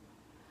wrong.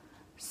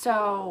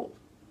 So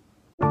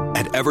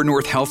at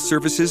Evernorth Health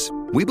Services,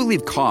 we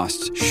believe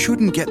costs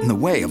shouldn't get in the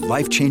way of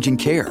life-changing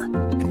care,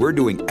 and we're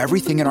doing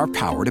everything in our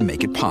power to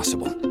make it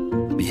possible.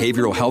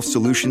 Behavioral health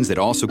solutions that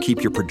also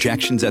keep your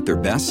projections at their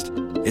best?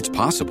 It's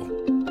possible.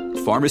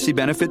 Pharmacy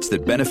benefits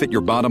that benefit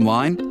your bottom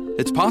line?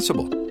 It's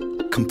possible.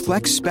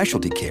 Complex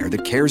specialty care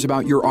that cares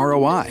about your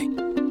ROI?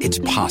 It's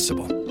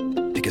possible.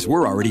 Because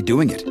we're already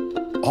doing it.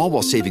 All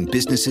while saving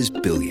businesses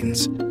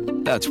billions.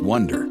 That's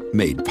Wonder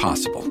made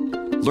possible.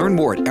 Learn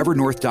more at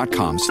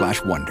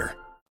evernorth.com/wonder.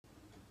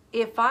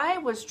 If I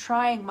was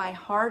trying my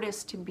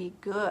hardest to be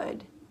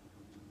good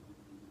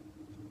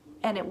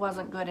and it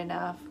wasn't good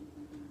enough,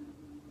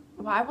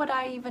 why would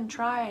I even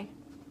try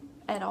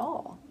at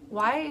all?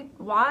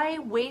 Why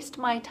waste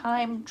my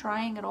time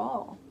trying at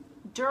all?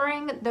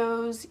 During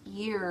those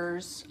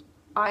years,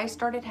 I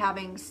started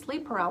having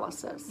sleep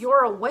paralysis.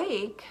 You're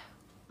awake,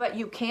 but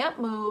you can't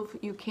move,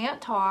 you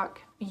can't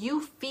talk.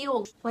 You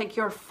feel like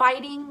you're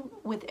fighting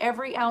with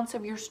every ounce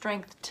of your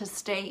strength to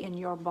stay in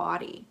your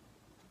body.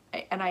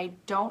 And I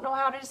don't know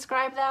how to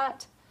describe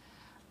that,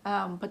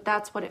 but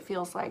that's what it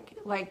feels like.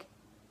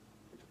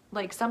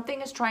 Like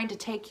something is trying to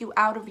take you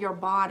out of your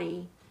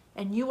body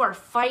and you are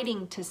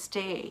fighting to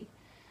stay.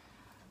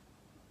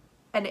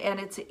 And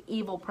it's an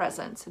evil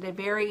presence. And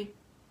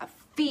a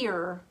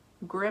fear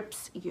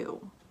grips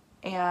you.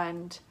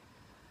 And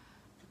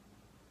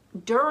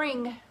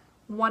during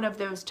one of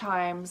those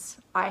times,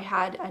 I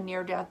had a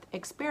near-death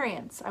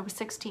experience. I was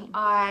 16.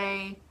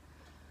 I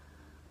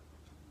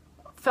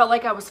felt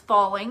like I was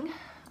falling.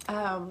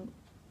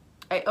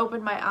 I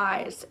opened my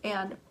eyes,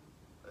 and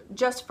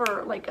just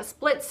for like a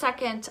split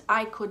second,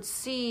 I could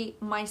see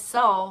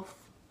myself.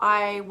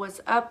 I was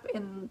up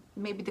in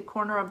maybe the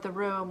corner of the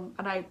room,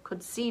 and I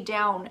could see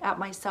down at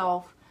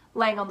myself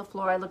laying on the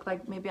floor. I looked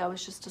like maybe I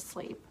was just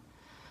asleep.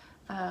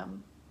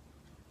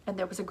 And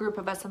there was a group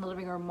of us in the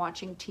living room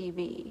watching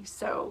TV.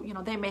 So, you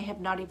know, they may have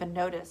not even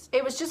noticed.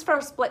 It was just for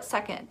a split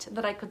second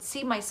that I could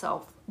see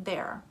myself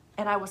there,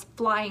 and I was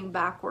flying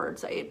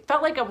backwards. It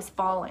felt like I was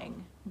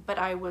falling, but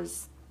I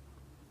was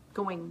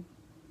going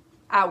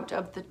out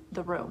of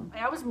the room.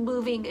 I was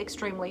moving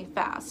extremely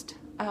fast.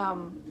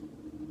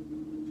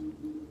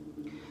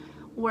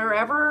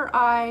 Wherever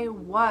I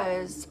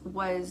was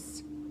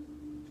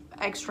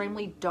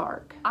extremely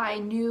dark. I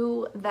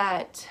knew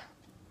that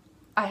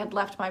I had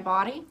left my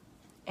body,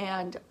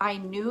 and I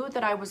knew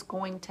that I was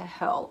going to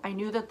hell. I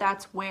knew that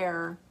that's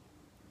where,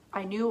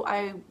 I knew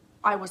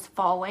I was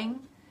falling,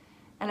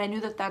 and I knew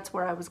that that's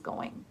where I was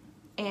going.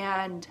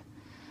 And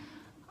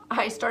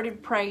I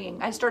started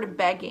praying. I started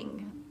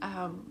begging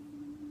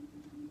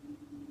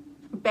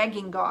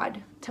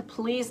God to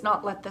please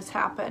not let this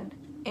happen,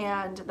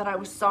 and that I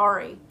was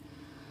sorry.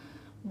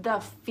 The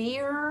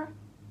fear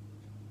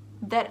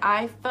that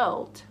I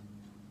felt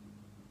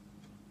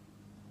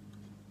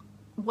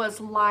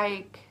was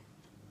like,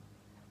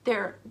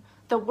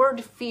 the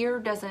word fear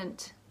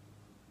doesn't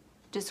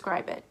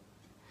describe it.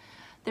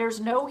 There's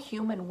no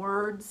human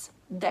words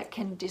that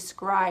can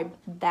describe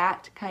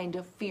that kind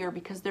of fear,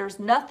 because there's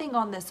nothing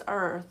on this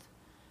earth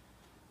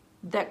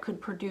that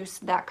could produce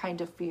that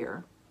kind of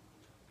fear.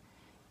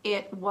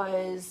 It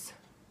was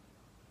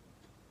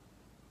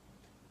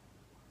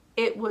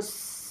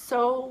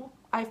so,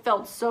 I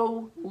felt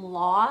so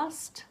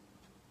lost.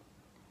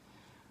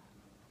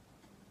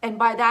 And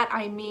by that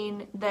I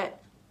mean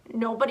that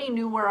nobody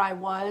knew where I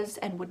was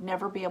and would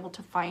never be able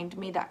to find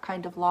me, that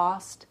kind of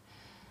lost.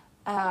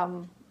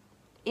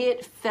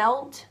 It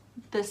felt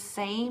the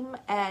same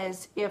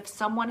as if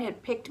someone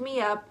had picked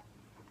me up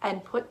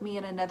and put me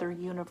in another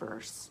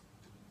universe.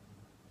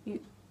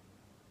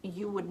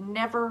 You would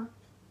never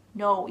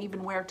know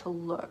even where to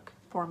look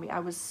for me. I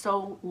was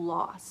so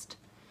lost.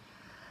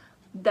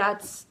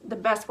 That's the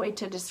best way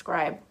to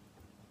describe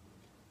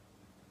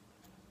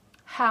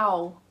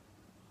how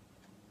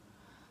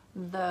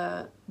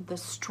the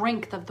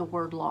strength of the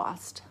word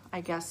lost,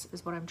 I guess,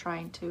 is what I'm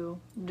trying to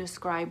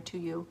describe to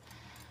you.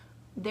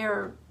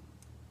 The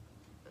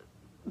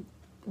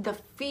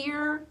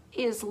fear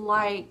is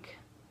like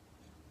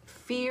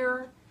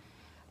fear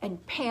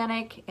and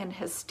panic and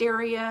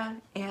hysteria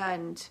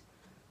and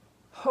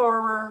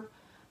horror,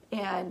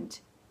 and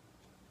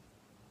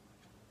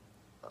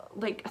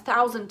like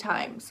 1,000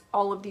 times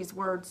all of these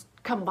words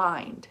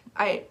combined.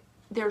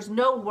 There's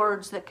no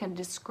words that can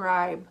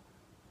describe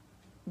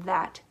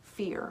that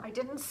fear. I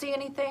didn't see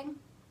anything.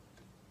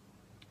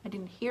 I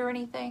didn't hear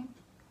anything.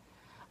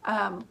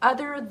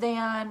 Other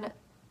than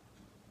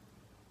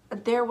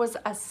there was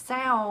a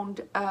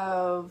sound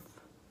of,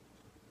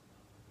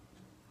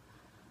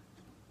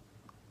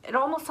 it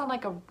almost sounded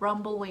like a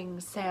rumbling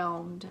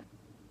sound.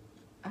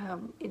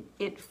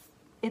 It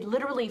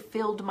literally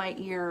filled my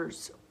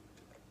ears,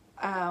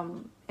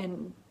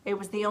 and it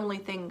was the only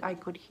thing I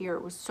could hear.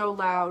 It was so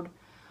loud,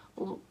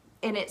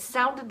 and it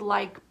sounded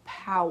like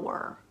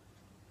power,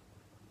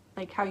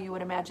 like how you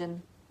would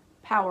imagine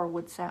power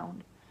would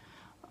sound,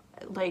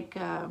 like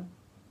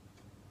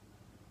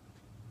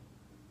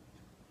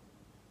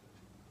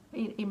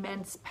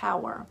immense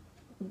power.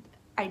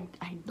 I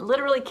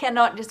literally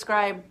cannot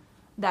describe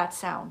that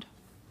sound.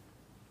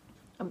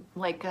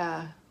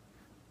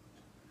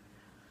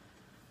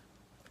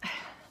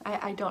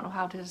 I don't know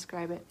how to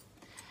describe it.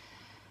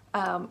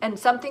 And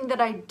something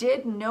that I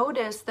did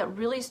notice that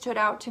really stood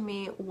out to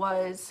me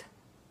was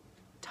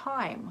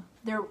time.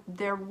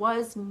 There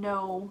was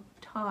no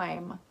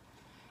time,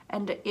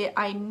 and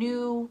I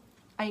knew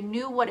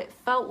what it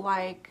felt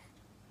like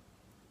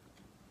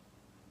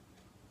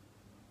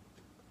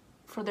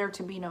for there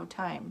to be no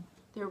time.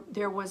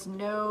 There was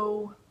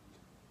no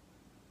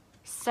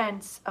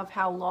sense of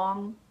how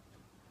long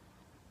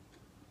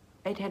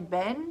it had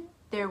been.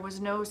 There was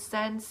no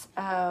sense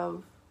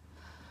of,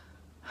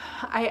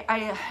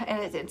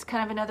 and it's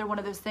kind of another one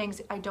of those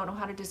things, I don't know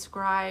how to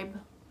describe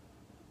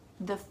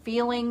the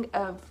feeling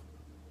of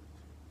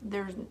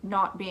there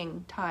not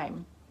being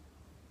time.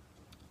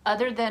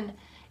 other than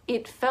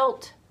it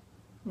felt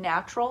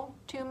natural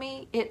to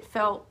me. It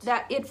felt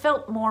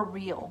more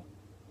real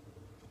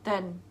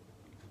than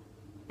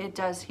it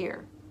does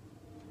here.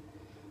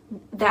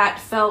 That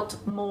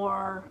felt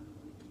more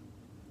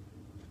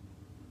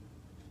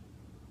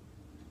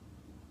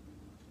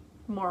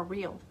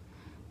real.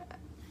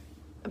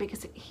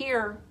 Because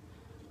here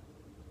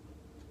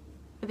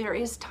there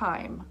is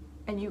time,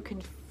 and you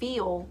can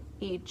feel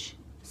each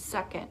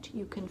second,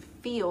 you can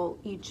feel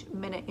each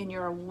minute, and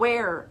you're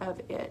aware of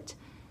it.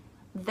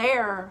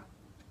 There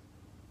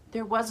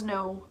was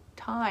no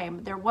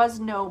time. There was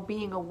no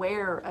being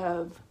aware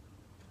of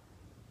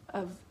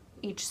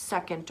each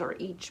second or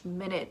each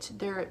minute.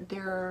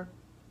 There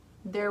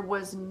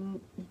was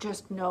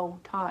just no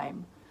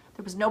time.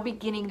 There was no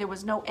beginning. There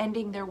was no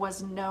ending. There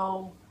was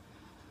nothing.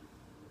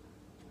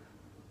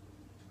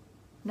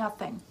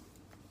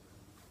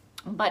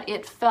 But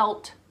it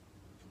felt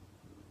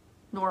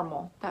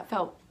normal. That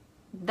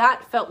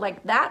felt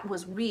like that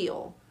was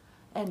real,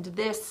 and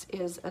this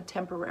is a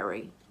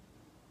temporary.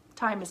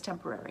 Time is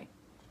temporary.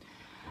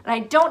 And I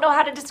don't know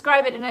how to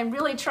describe it, and I'm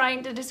really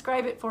trying to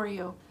describe it for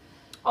you.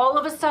 All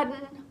of a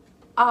sudden,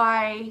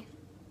 I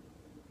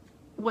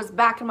was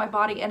back in my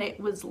body, and it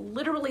was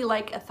literally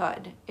like a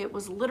thud. It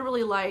was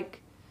literally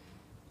like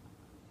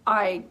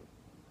I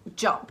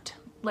jumped,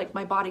 like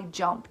my body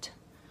jumped.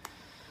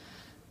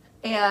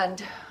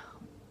 And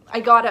I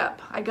got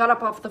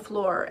up off the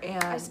floor,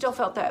 and I still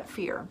felt that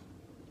fear.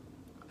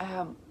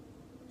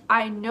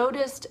 I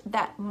noticed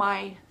that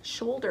my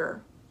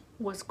shoulder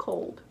was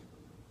cold.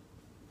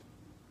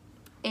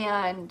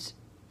 And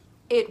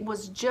it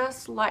was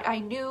just like, I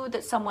knew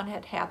that someone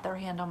had their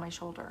hand on my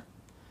shoulder.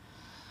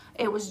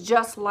 It was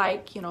just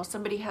like, you know,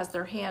 somebody has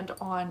their hand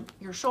on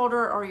your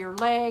shoulder or your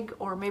leg,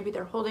 or maybe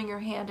they're holding your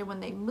hand, and when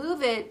they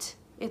move it,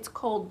 it's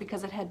cold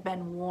because it had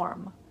been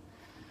warm.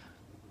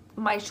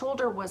 My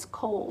shoulder was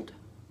cold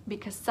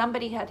because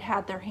somebody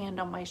had their hand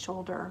on my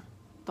shoulder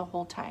the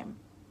whole time,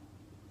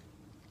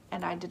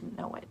 and I didn't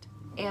know it.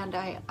 And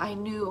I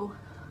knew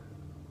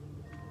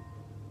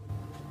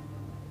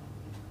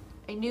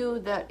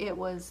that it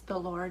was the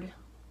Lord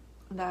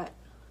that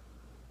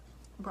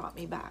brought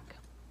me back.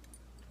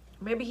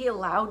 Maybe he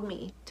allowed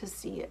me to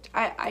see it.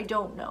 I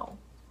don't know.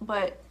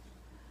 But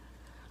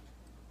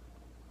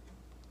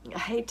I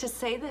hate to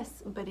say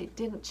this, but it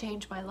didn't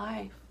change my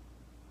life.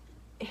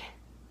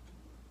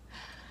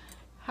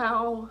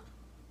 How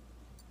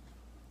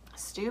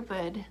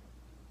stupid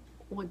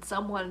would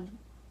someone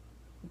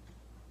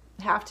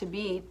have to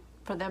be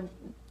for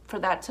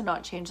that to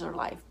not change their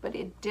life? But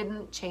it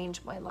didn't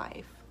change my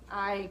life.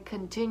 I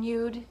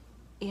continued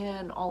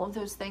in all of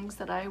those things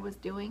that I was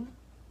doing.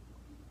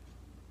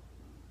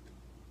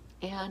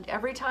 And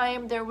every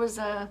time there was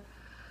a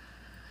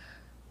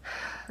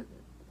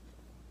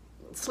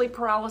sleep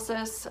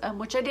paralysis,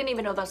 which I didn't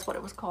even know that's what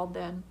it was called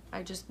then.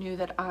 I just knew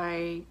that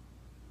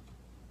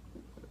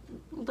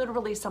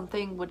literally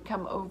something would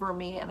come over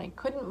me, and I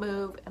couldn't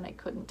move and I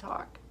couldn't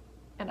talk.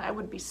 And I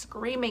would be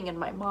screaming in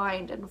my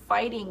mind and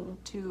fighting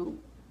to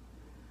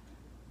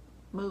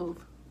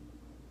move.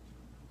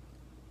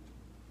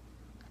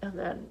 And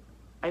then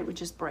I would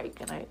just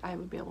break, and I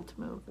would be able to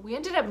move. We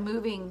ended up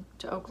moving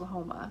to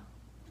Oklahoma,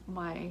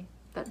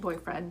 that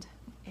boyfriend,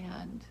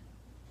 and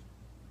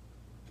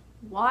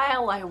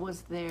while I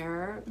was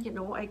there, you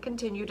know, I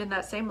continued in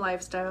that same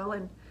lifestyle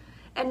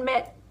and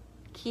met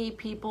key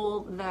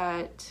people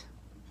that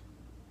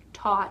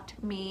taught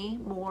me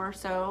more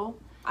so.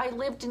 I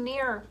lived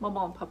near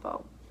Mama and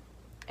Popo,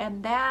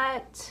 and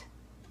that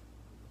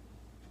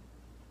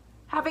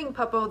having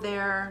Popo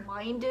there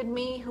reminded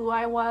me who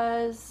I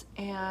was,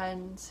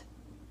 and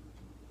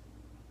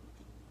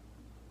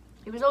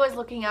he was always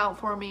looking out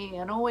for me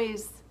and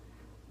always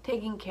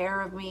taking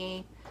care of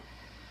me.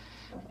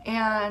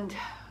 And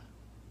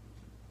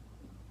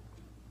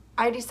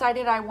I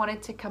decided I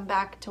wanted to come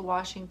back to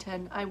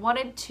Washington. I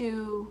wanted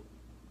to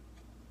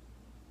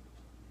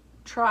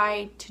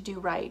try to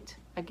do right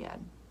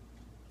again.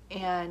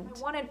 And I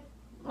wanted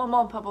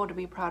Mama and Popo to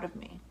be proud of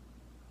me.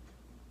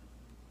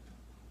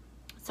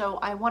 So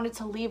I wanted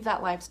to leave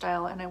that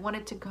lifestyle, and I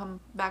wanted to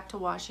come back to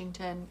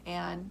Washington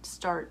and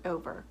start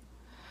over.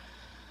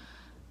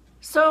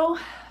 So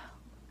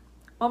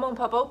Mama and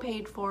Popo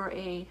paid for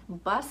a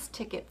bus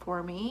ticket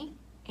for me,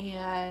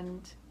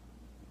 and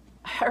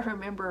I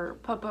remember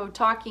Popo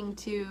talking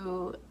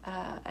to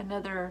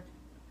another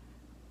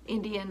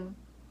Indian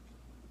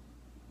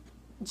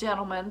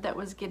gentleman that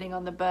was getting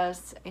on the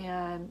bus,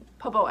 and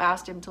Popo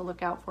asked him to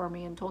look out for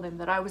me and told him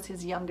that I was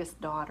his youngest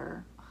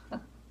daughter.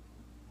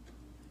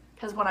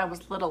 Because when I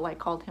was little, I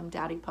called him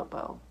Daddy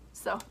Popo.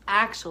 So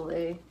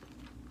actually,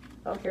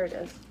 oh, here it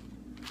is.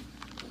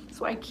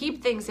 So I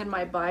keep things in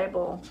my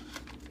Bible,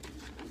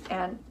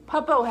 and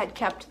Popo had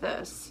kept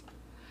this.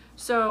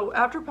 So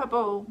after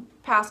Popo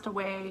passed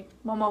away,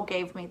 Momo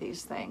gave me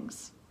these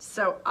things.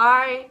 So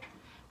I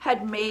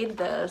had made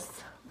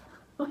this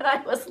when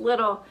I was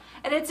little,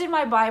 and it's in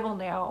my Bible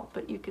now,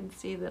 but you can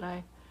see that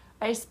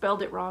I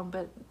spelled it wrong,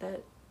 but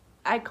that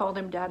I called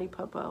him Daddy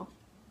Popo.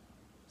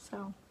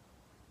 So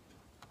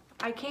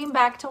I came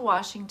back to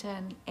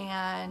Washington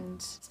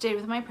and stayed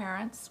with my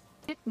parents.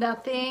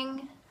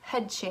 Nothing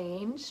had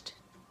changed,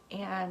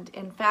 and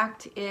in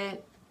fact,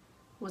 it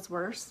was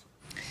worse.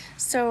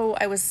 So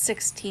I was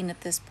 16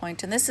 at this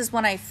point, and this is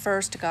when I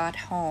first got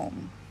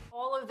home.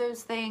 All of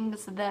those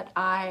things that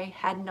I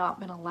had not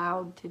been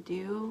allowed to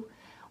do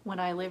when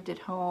I lived at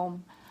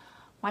home,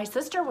 my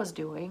sister was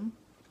doing.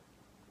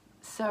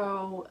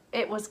 So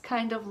it was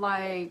kind of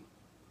like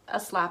a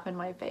slap in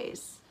my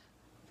face.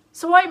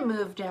 So I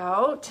moved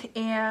out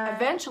and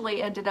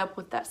eventually ended up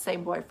with that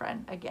same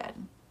boyfriend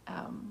again.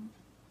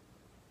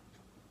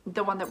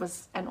 The one that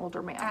was an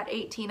older man. At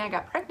 18, I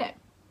got pregnant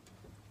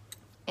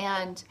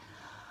and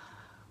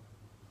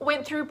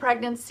went through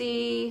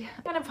pregnancy,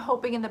 kind of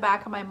hoping in the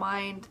back of my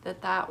mind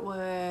that that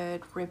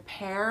would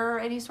repair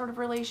any sort of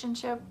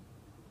relationship,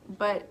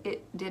 but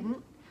it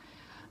didn't.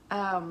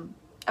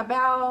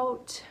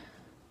 About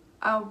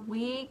a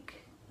week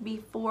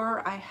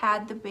before I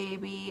had the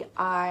baby,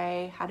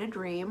 I had a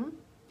dream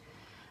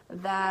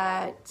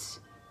that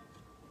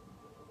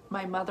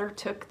my mother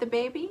took the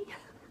baby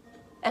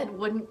and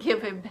wouldn't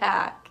give him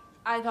back.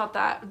 I thought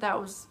that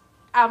was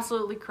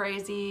absolutely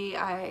crazy.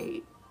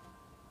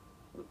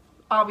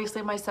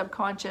 Obviously my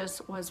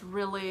subconscious was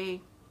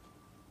really,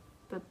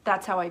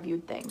 that's how I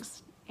viewed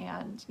things.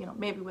 And, you know,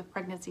 maybe with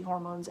pregnancy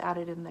hormones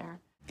added in there.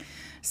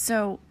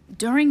 So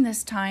during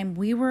this time,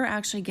 we were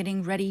actually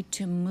getting ready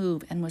to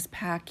move and was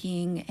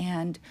packing,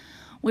 and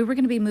we were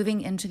going to be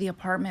moving into the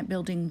apartment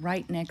building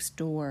right next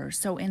door.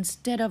 So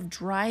instead of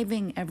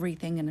driving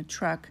everything in a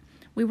truck,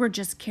 we were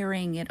just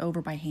carrying it over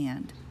by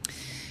hand.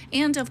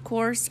 And of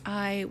course,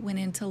 I went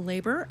into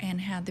labor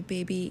and had the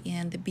baby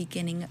in the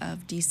beginning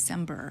of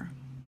December.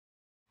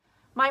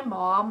 My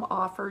mom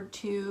offered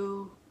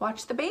to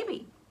watch the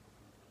baby.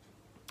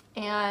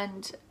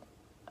 And,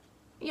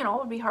 you know, it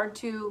would be hard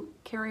to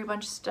carry a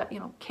bunch of stuff, you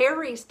know,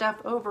 carry stuff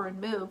over and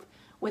move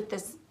with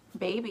this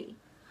baby.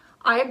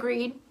 I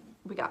agreed.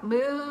 We got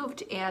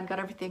moved and got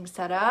everything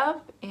set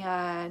up,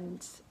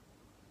 and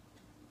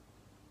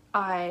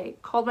I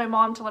called my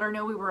mom to let her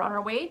know we were on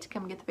our way to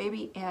come get the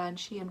baby, and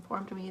she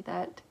informed me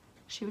that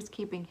she was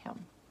keeping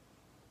him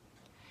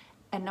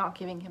and not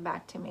giving him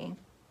back to me,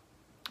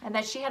 and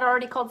that she had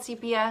already called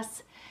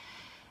CPS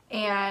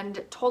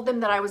and told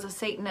them that I was a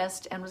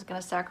Satanist and was going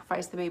to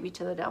sacrifice the baby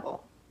to the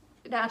devil.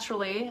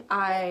 Naturally,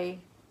 I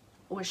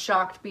was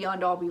shocked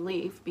beyond all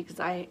belief because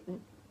I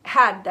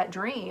had that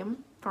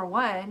dream, for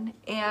one,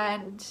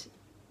 and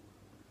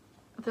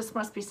this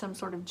must be some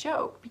sort of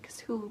joke, because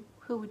who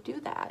would do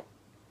that?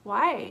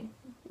 Why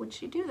would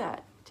she do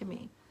that to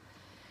me?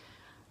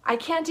 I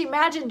can't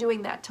imagine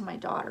doing that to my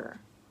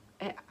daughter.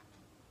 I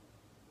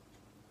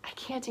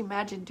can't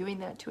imagine doing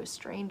that to a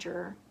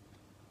stranger,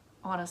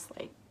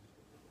 honestly.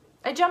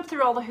 I jumped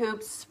through all the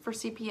hoops for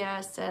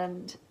CPS,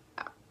 and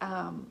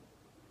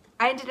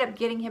I ended up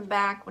getting him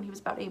back when he was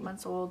about 8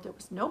 months old. There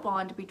was no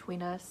bond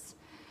between us.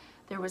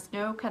 There was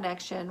no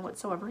connection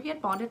whatsoever. He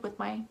had bonded with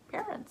my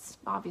parents,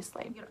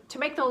 obviously. You know, to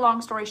make the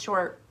long story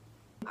short,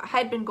 I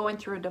had been going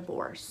through a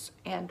divorce,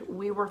 and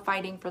we were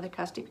fighting for the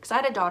custody, because I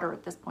had a daughter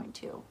at this point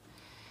too.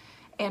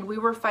 And we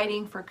were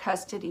fighting for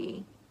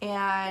custody,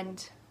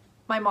 and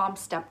my mom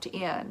stepped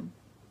in.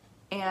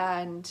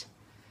 And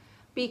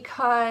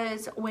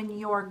because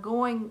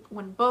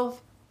when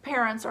both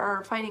parents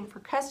are fighting for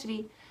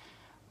custody,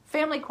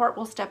 family court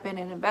will step in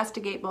and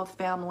investigate both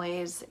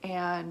families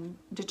and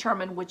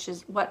determine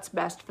what's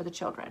best for the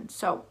children.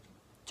 So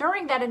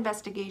during that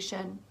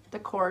investigation, the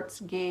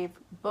courts gave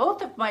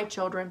both of my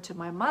children to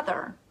my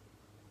mother.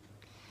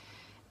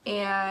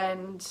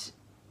 And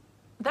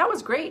that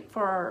was great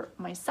for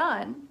my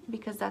son,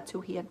 because that's who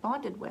he had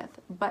bonded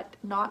with, but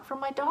not for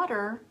my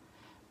daughter,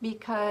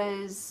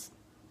 because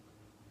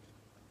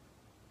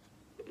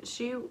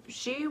she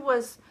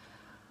was,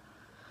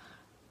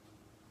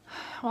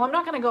 well, I'm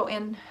not going to go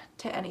into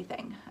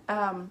anything,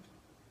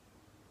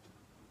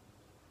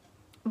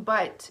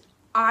 but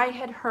I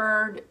had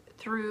heard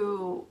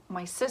through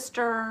my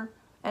sister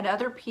and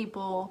other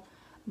people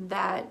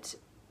that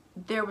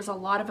there was a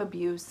lot of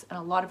abuse and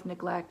a lot of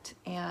neglect,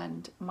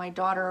 and my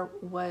daughter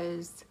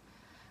was,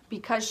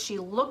 because she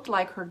looked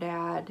like her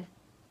dad,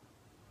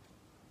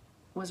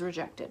 was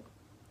rejected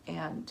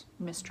and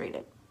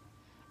mistreated.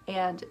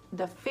 And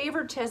the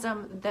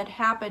favoritism that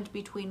happened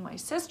between my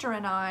sister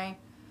and I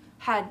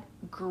had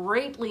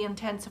greatly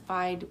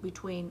intensified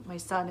between my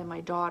son and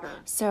my daughter.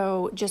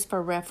 So just for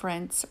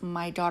reference,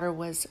 my daughter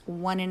was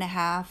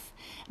 1.5,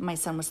 my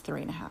son was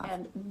 3.5.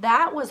 And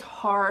that was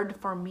hard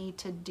for me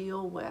to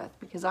deal with,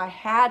 because I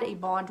had a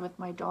bond with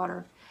my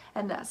daughter,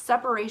 and that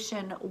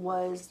separation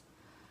was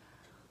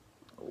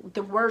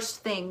the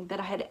worst thing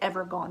that I had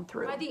ever gone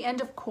through. By the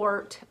end of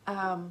court,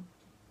 I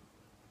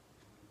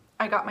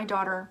got my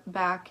daughter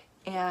back,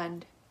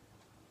 and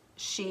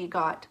she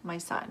got my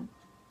son.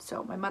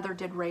 So my mother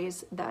did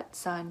raise that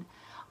son.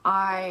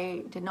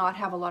 I did not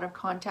have a lot of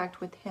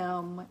contact with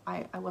him.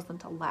 I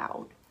wasn't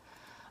allowed.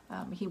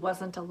 He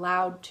wasn't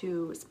allowed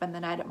to spend the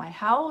night at my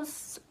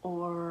house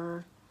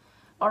or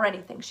or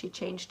anything. She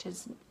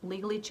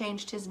legally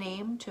changed his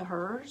name to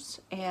hers,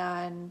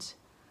 and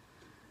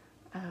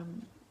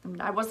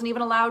I wasn't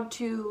even allowed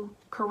to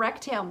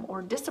correct him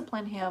or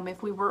discipline him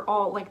if we were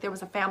all, like there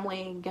was a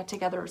family get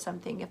together or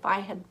something. If I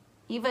had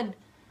even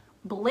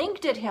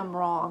blinked at him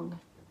wrong,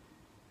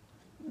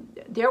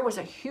 there was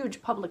a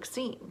huge public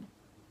scene.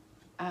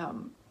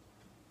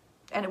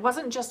 And it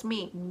wasn't just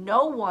me.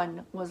 No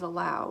one was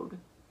allowed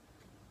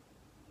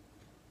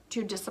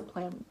to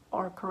discipline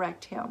or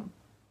correct him.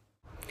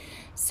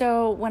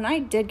 So when I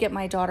did get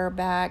my daughter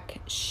back,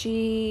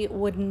 she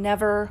would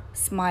never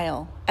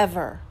smile,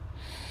 ever.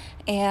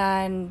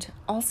 And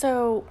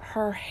also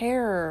her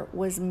hair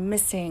was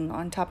missing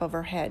on top of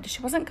her head. She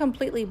wasn't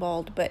completely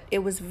bald, but it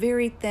was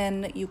very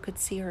thin. You could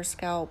see her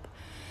scalp.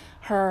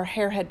 Her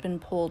hair had been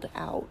pulled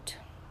out.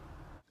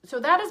 So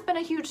that has been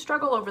a huge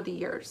struggle over the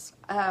years.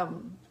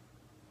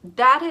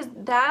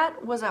 That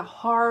was a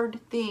hard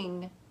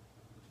thing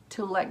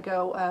to let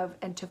go of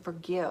and to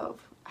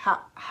forgive.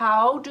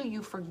 How do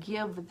you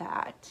forgive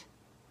that?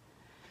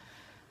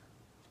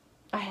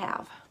 I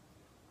have.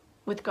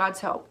 With God's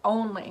help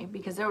only,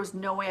 because there was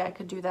no way I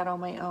could do that on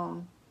my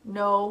own.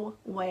 No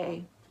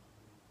way.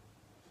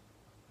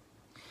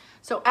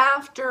 So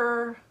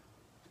after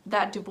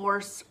that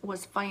divorce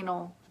was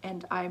final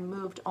and I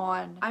moved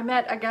on, I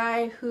met a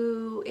guy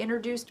who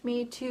introduced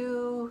me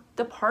to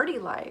the party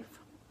life.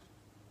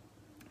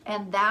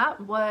 And that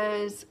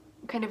was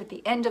kind of at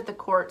the end of the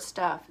court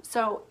stuff.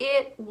 So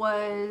it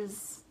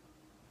was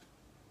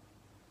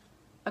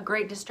a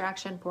great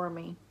distraction for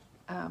me.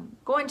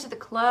 Going to the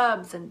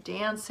clubs and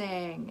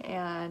dancing,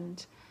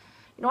 and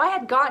I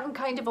had gotten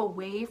kind of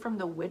away from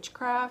the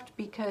witchcraft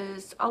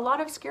because a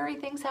lot of scary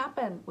things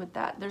happen with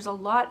that. There's a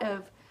lot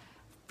of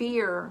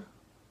fear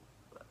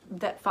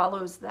that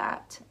follows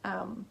that,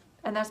 and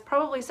that's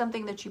probably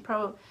something that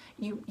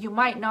you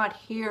might not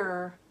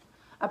hear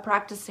a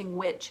practicing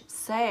witch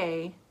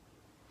say,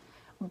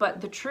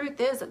 but the truth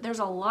is that there's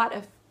a lot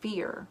of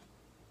fear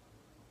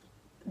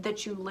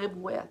that you live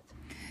with.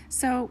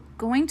 So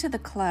going to the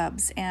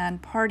clubs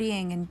and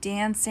partying and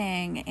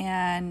dancing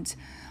and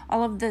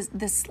all of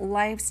this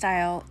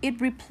lifestyle,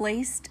 it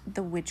replaced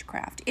the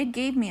witchcraft. It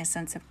gave me a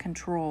sense of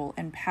control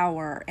and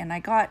power, and I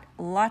got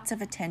lots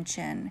of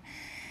attention,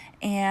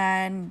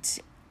 and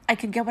I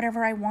could get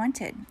whatever I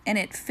wanted. And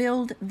it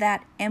filled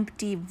that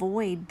empty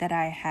void that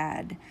I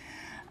had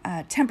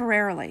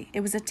temporarily. It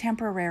was a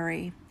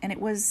temporary, and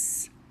it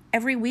was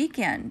every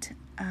weekend.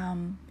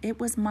 It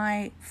was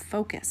my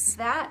focus.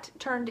 That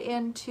turned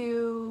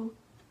into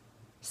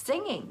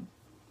singing.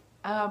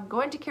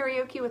 Going to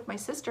karaoke with my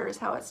sister is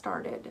how it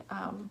started.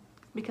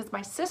 Because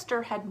my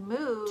sister had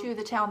moved to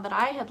the town that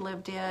I had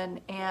lived in,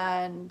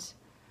 and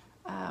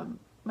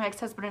my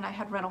ex-husband and I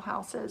had rental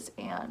houses,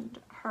 and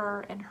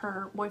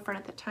her boyfriend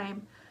at the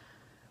time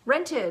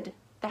rented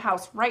the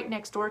house right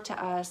next door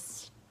to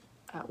us,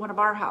 one of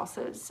our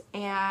houses.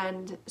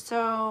 And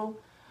so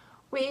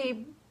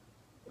we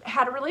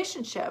had a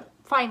relationship.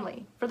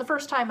 Finally, for the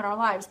first time in our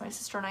lives, my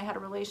sister and I had a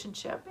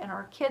relationship, and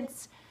our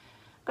kids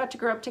got to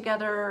grow up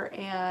together,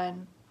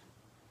 and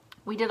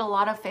we did a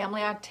lot of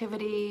family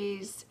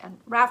activities and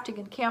rafting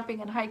and camping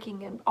and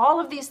hiking and all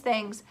of these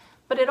things,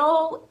 but it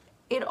all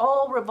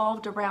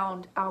revolved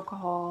around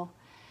alcohol.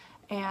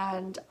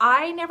 And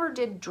I never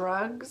did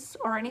drugs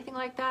or anything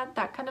like that.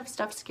 That kind of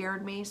stuff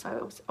scared me, so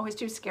I was always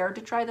too scared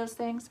to try those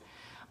things.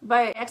 But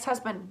my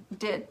ex-husband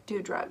did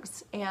do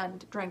drugs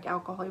and drank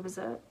alcohol. He was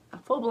a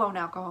full-blown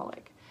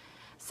alcoholic.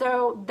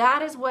 So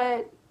that is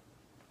what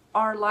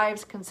our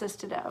lives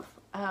consisted of.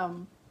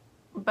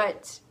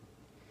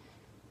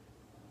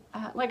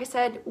 Like I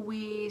said,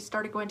 we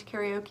started going to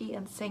karaoke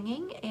and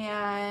singing,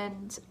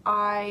 and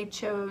I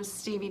chose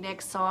Stevie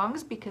Nicks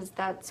songs because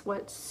that's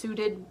what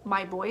suited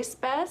my voice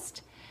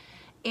best.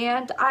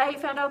 And I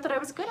found out that I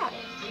was good at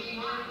it.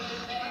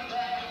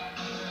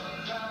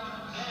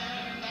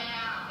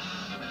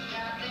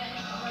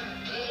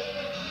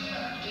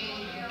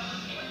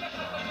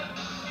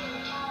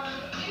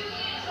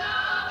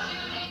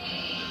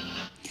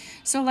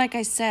 So like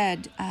I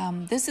said,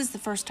 this is the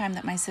first time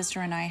that my sister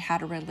and I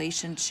had a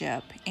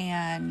relationship,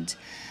 and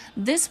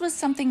this was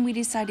something we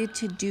decided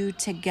to do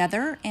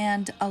together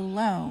and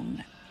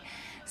alone.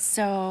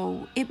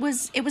 So it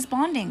was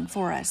bonding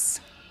for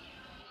us.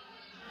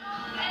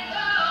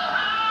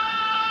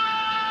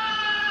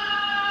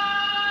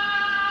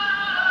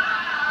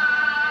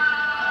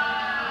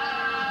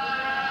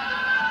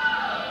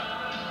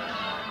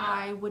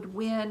 I would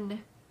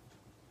win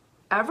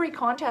every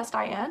contest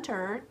I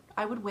entered.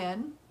 I would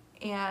win.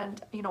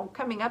 And,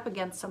 coming up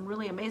against some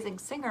really amazing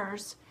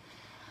singers.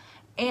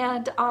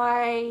 And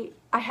I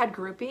had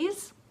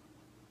groupies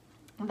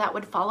that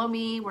would follow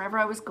me wherever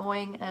I was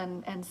going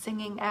and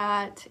singing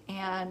at.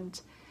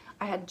 And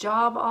I had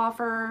job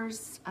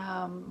offers.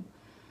 I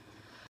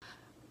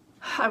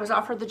was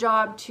offered a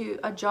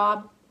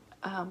job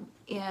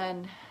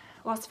in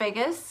Las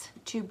Vegas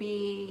to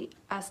be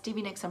a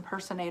Stevie Nicks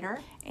impersonator.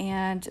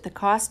 And the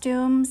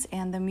costumes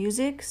and the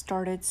music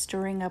started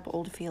stirring up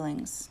old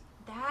feelings.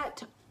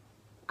 That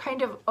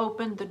kind of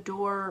opened the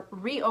door,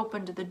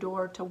 reopened the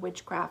door to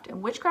witchcraft.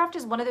 And witchcraft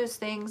is one of those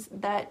things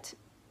that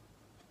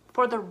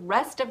for the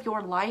rest of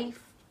your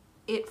life,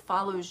 it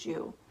follows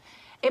you.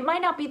 It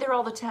might not be there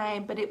all the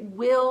time, but it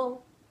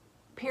will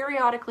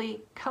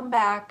periodically come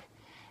back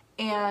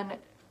and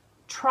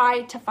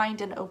try to find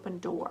an open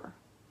door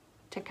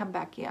to come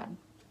back in.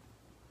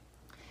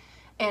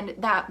 And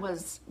that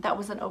was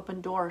an open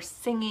door,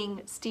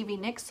 singing Stevie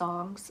Nicks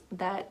songs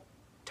that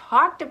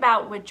talked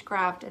about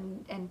witchcraft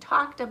and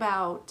talked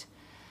about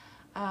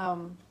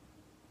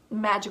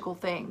magical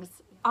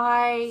things.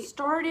 I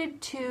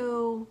started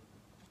to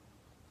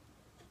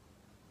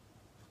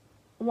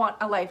want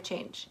a life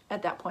change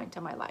at that point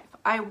in my life.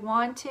 I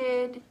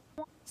wanted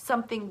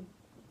something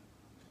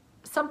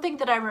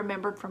that I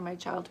remembered from my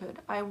childhood.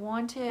 I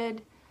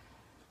wanted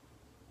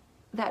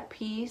that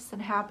peace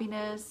and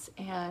happiness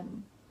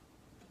and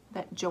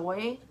that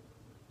joy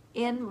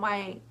in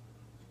my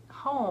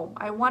home.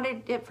 I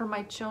wanted it for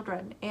my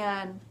children,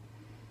 and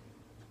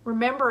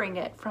remembering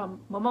it from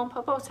Momo and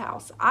Popo's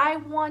house. I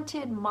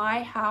wanted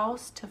my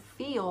house to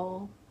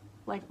feel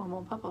like Momo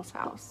and Popo's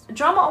house.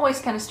 Drama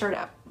always kind of stirred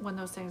up when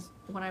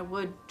I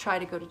would try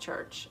to go to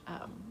church.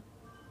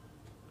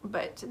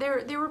 But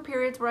there were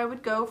periods where I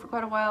would go for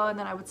quite a while and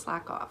then I would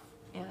slack off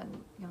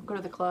and go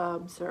to the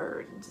clubs,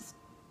 or just,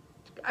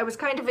 I was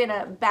kind of in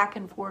a back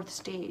and forth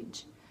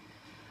stage.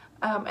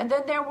 And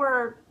then there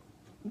were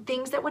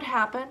things that would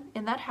happen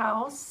in that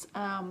house.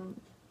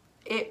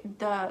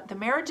 The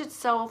marriage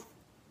itself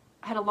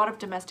had a lot of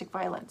domestic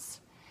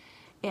violence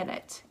in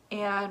it,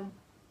 and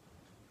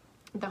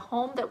the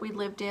home that we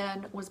lived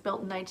in was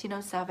built in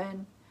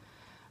 1907.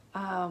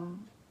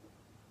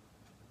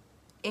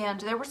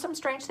 And there were some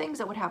strange things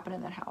that would happen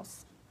in that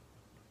house.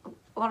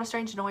 A lot of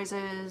strange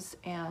noises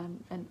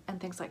and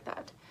things like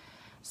that.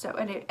 So,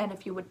 and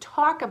if you would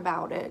talk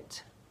about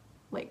it,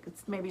 like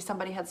maybe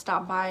somebody had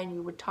stopped by and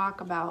you would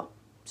talk about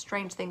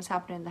strange things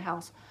happening in the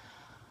house,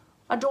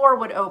 a door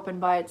would open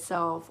by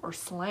itself or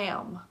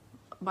slam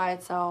by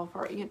itself,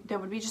 or there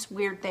would be just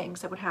weird things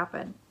that would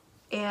happen.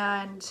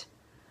 And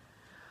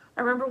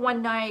I remember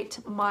one night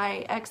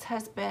my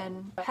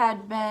ex-husband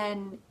had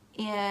been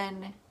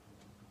in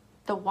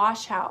the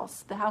wash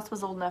house. The house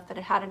was old enough that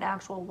it had an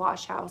actual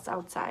wash house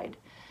outside,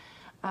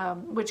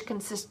 which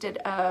consisted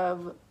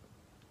of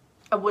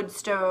a wood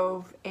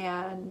stove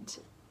and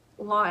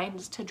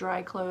lines to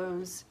dry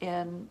clothes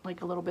in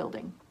like a little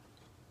building.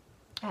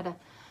 Had a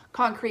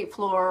concrete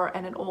floor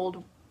and an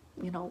old,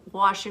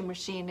 washing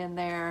machine in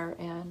there,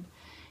 and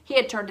he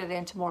had turned it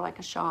into more like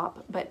a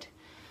shop. But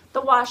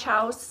the wash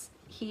house,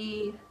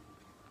 he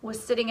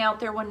was sitting out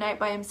there one night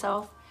by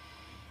himself,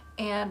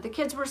 and the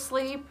kids were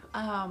asleep.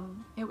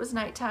 It was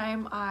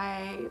nighttime.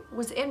 I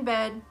was in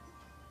bed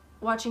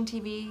watching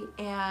TV,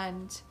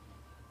 and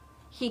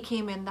he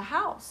came in the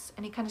house,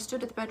 and he kind of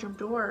stood at the bedroom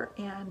door,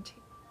 and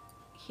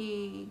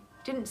he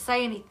didn't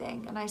say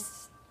anything. And I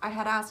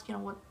had asked,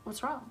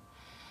 what's wrong?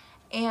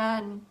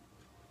 And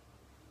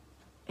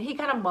he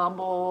kind of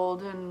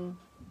mumbled, and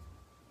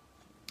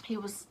he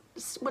would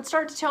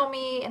start to tell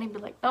me, and he'd be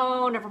like,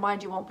 "Oh, never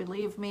mind, you won't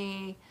believe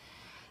me."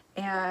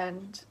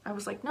 And I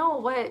was like, "No,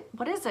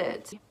 what is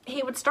it?"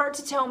 He would start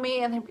to tell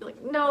me, and he'd be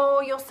like, "No,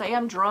 you'll say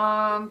I'm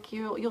drunk,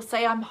 you'll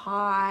say I'm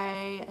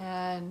high."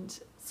 And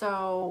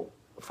so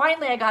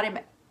finally I got him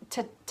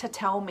to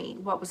tell me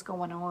what was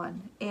going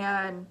on.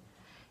 And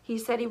he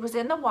said he was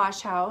in the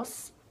wash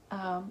house.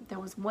 There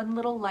was one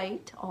little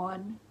light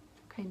on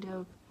kind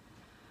of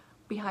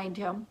behind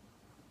him,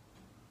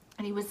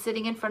 and he was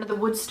sitting in front of the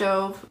wood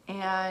stove,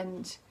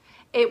 and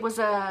it was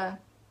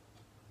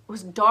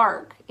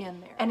dark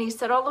in there. And he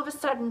said all of a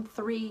sudden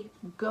 3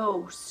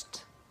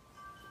 ghosts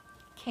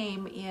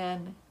came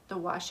in the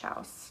wash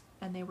house,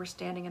 and they were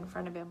standing in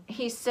front of him.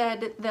 He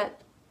said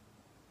that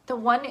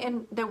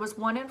there was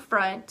one in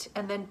front,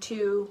 and then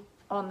 2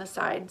 on the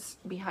sides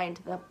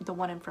behind the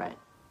one in front.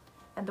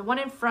 And the one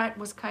in front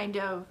was kind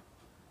of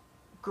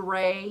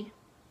gray,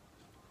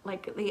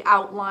 like the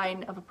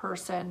outline of a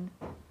person,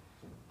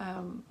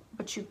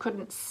 but you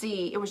couldn't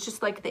see. It was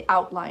just like the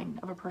outline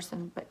of a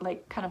person, but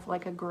like kind of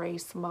like a gray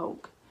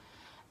smoke,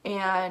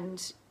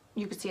 and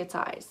you could see its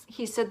eyes.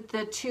 He said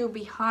the 2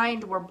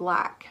 behind were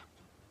black,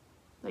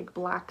 like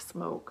black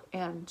smoke,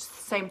 and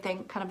same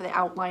thing, kind of the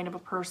outline of a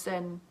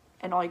person,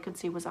 and all you could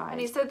see was eyes.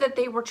 And he said that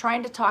they were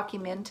trying to talk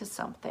him into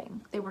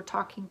something. They were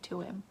talking to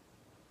him.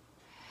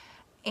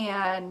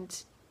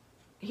 And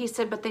he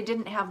said, but they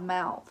didn't have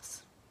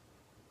mouths.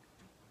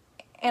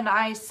 And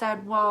I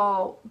said,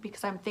 well,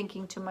 because I'm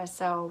thinking to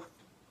myself,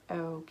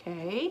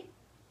 okay,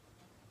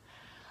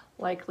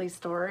 likely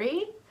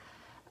story.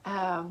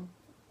 I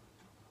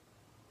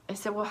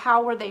said, well,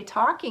 how were they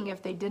talking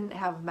if they didn't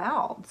have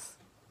mouths?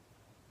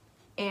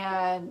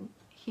 And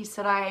he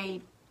said,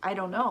 I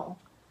don't know.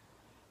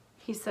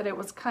 He said it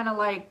was kind of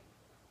like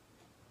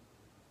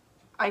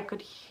I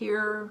could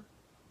hear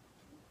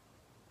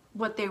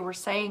what they were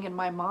saying in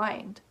my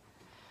mind.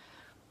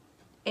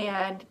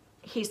 And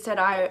he said,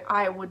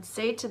 I would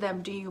say to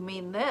them, do you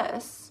mean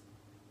this?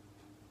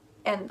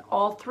 And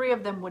all 3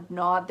 of them would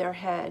nod their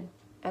head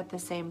at the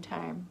same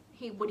time.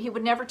 He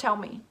would never tell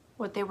me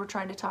what they were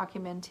trying to talk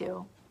him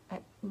into.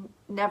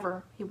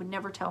 Never. He would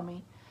never tell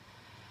me.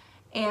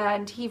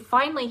 And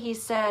he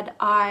said,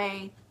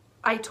 I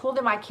told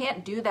him I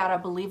can't do that. I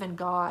believe in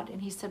God.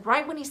 And he said,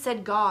 right when he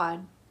said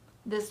God,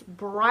 this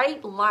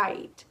bright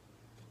light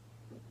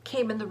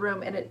came in the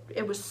room, and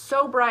it was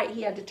so bright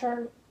he had to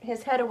turn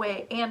his head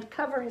away and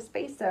cover his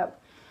face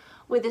up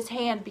with his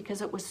hand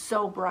because it was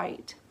so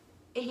bright.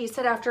 He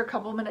said after a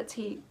couple minutes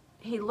he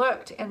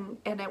looked and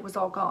it was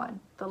all gone.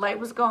 The light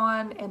was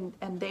gone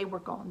and they were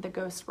gone. The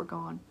ghosts were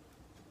gone.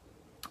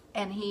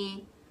 And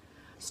he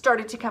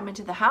started to come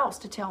into the house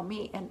to tell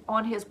me. And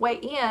on his way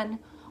in,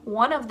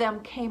 one of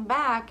them came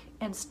back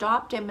and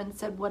stopped him and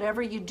said,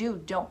 whatever you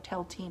do, don't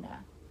tell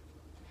Tina.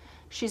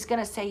 She's going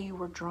to say you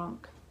were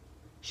drunk.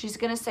 She's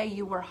going to say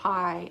you were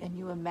high and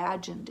you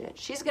imagined it.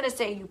 She's going to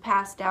say you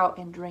passed out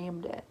and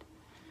dreamed it.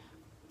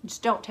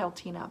 Just don't tell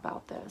Tina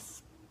about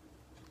this.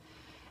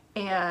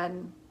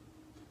 And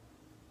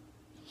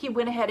he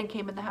went ahead and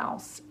came in the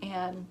house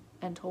and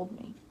told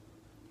me.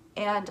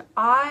 And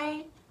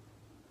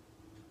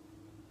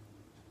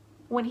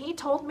when he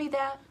told me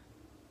that,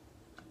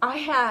 I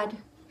had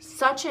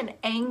such an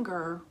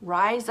anger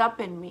rise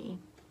up in me.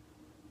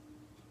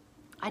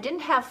 I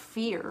didn't have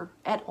fear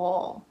at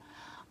all.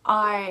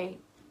 I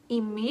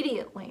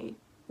immediately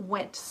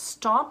went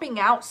stomping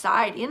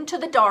outside into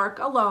the dark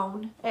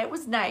alone. It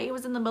was night. It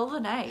was in the middle of the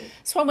night.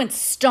 So I went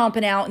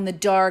stomping out in the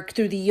dark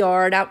through the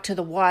yard out to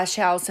the wash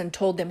house and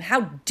told them,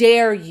 how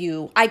dare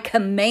you? I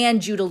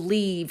command you to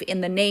leave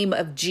in the name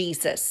of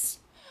Jesus.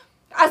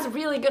 I was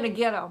really going to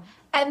get him.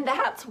 And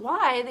that's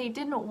why they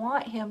didn't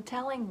want him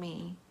telling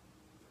me.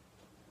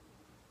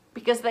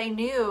 Because they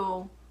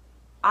knew,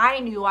 I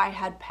knew I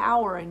had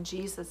power in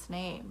Jesus'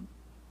 name.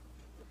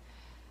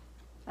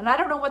 And I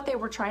don't know what they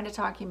were trying to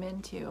talk him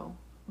into.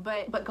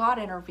 But God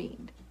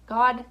intervened.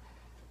 God,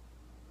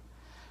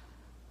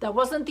 that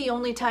wasn't the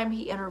only time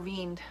he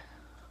intervened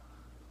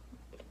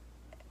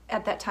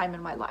at that time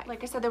in my life.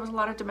 Like I said, there was a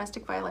lot of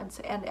domestic violence.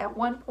 And at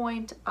one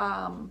point,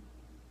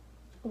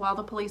 while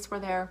the police were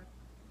there,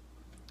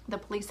 the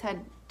police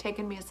had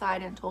taken me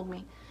aside and told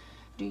me,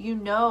 do you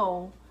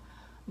know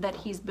that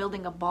he's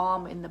building a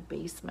bomb in the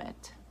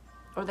basement?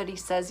 Or that he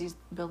says he's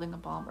building a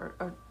bomb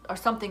or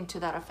something to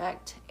that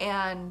effect.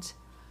 And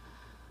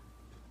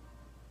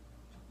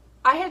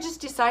I had just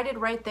decided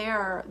right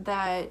there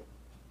that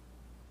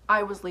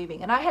I was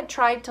leaving. And I had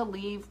tried to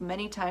leave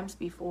many times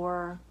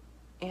before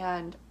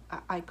and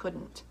I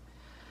couldn't.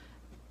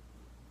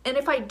 And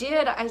if I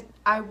did,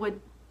 I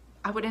would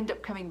end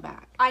up coming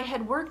back. I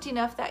had worked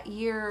enough that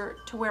year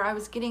to where I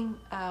was getting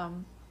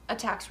a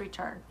tax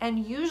return. And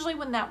usually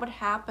when that would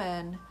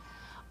happen,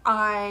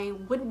 I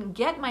wouldn't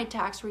get my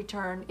tax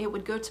return. It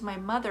would go to my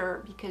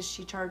mother because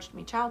she charged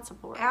me child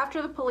support.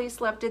 After the police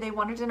left, they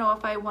wanted to know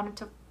if I wanted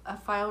to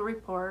file a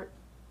report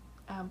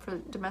for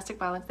domestic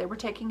violence. They were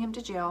taking him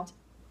to jail.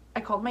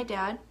 I called my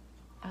dad.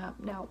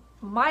 Now,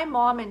 my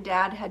mom and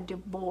dad had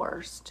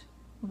divorced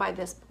by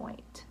this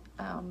point.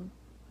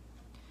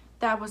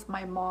 That was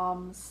my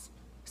mom's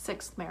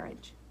 6th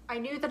marriage. I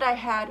knew that I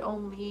had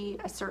only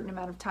a certain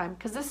amount of time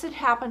because this had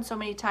happened so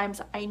many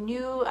times. I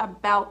knew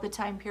about the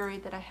time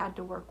period that I had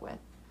to work with.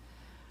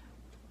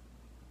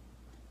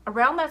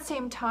 Around that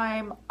same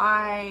time,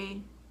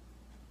 I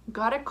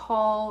got a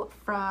call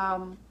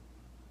from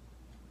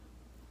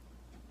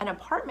an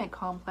apartment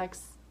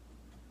complex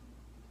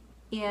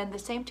in the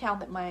same town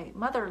that my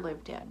mother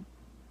lived in.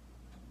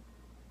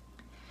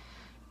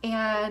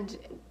 And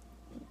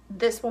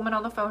this woman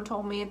on the phone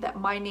told me that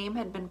my name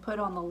had been put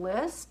on the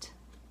list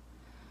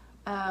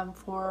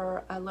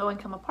for a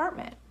low-income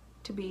apartment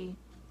to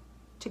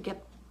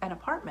get an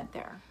apartment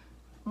there.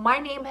 My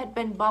name had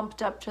been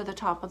bumped up to the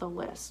top of the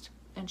list,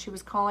 and she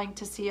was calling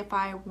to see if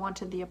I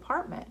wanted the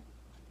apartment.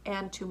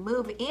 And to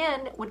move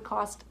in would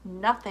cost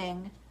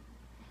nothing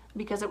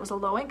because it was a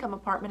low-income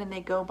apartment and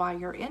they go by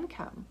your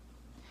income.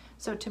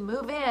 So to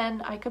move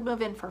in, I could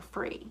move in for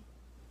free.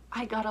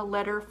 I got a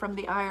letter from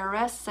the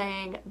IRS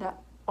saying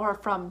that, or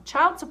from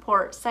child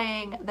support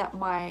saying that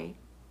my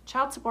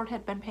child support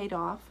had been paid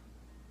off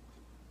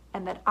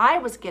and that I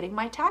was getting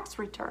my tax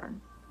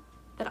return,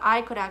 that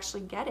I could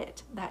actually get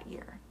it that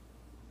year.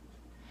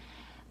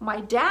 My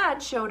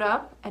dad showed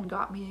up and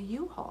got me a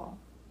U-Haul.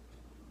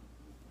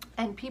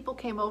 And people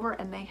came over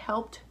and they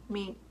helped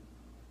me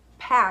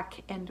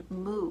pack and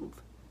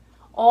move.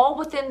 All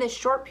within this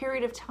short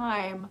period of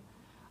time.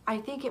 I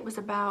think it was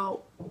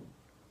about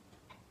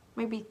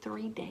maybe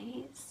 3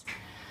 days.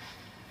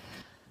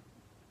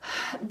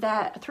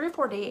 3 or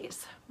 4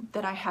 days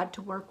that I had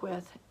to work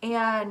with.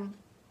 And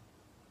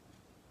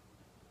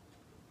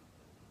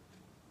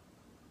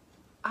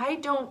I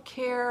don't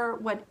care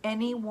what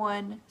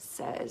anyone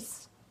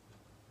says.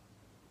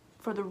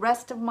 For the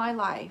rest of my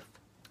life,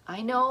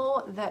 I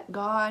know that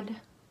God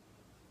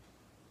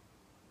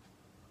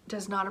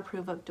does not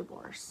approve of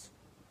divorce.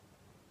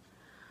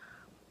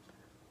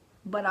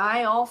 But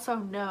I also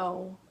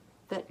know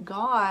that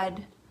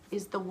God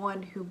is the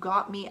one who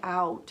got me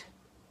out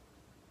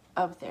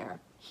of there.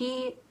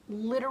 He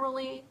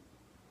literally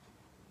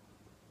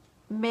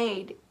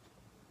made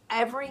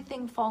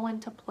everything fall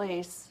into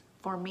place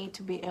for me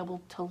to be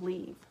able to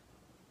leave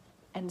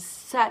and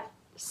set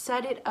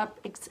it up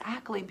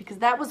exactly, because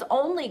that was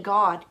only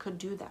God could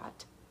do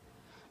that.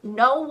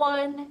 No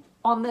one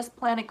on this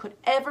planet could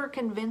ever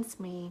convince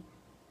me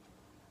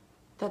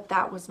that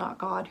that was not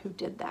God who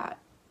did that.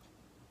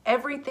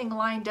 Everything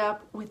lined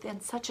up within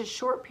such a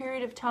short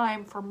period of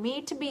time for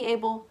me to be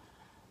able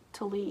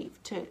to leave,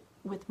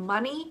 with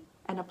money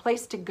and a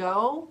place to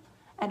go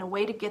and a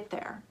way to get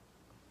there.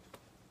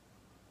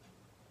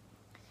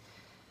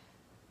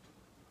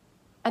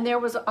 And there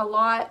was a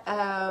lot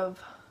of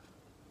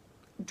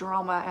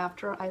drama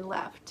after I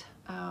left.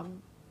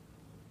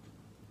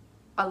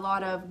 A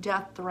lot of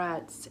death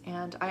threats,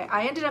 and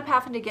I ended up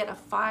having to get a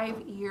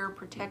 5-year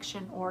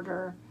protection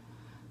order.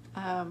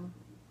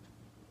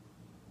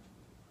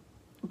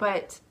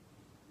 But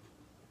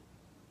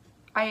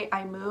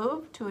I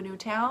moved to a new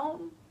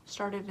town,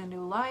 started a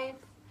new life,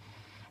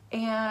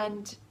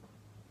 and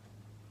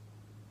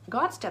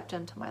God stepped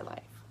into my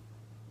life.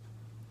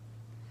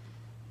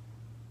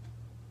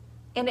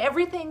 And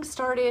everything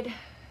started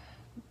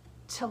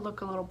to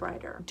look a little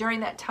brighter.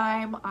 During that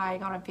time, I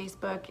got on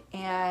Facebook,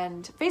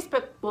 and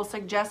Facebook will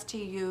suggest to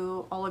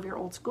you all of your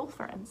old school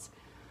friends.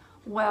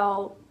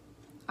 Well,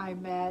 I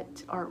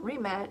met or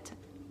re-met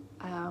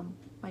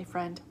my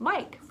friend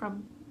Mike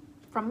from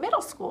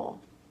middle school,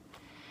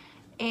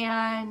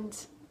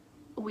 and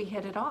we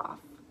hit it off.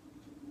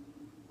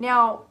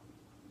 Now,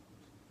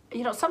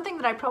 you know, something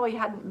that I probably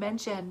hadn't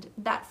mentioned,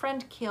 that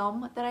friend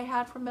Kim that I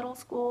had from middle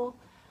school,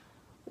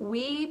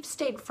 we've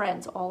stayed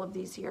friends all of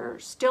these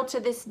years. Still to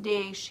this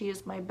day, she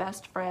is my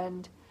best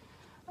friend,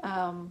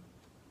 and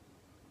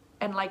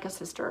like a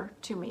sister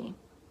to me.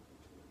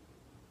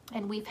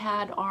 And we've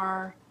had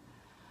our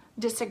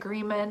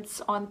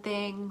disagreements on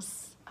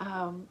things,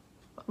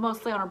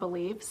 mostly on our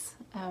beliefs,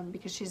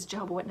 because she's a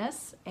Jehovah's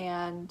Witness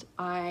and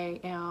I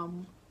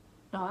am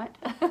not.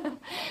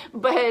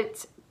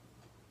 But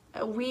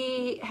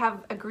we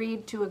have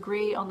agreed to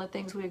agree on the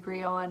things we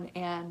agree on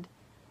and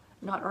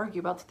not argue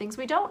about the things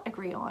we don't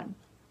agree on.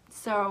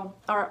 So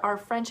our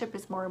friendship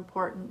is more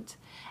important.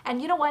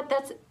 And you know what?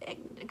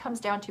 It comes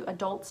down to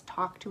adults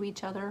talk to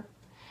each other.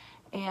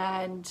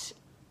 And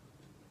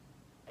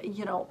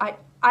you know,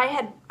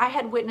 I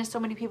had witnessed so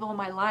many people in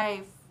my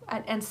life,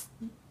 and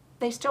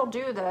they still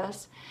do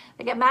this.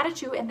 They get mad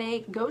at you and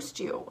they ghost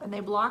you and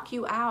they block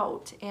you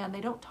out and they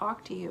don't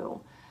talk to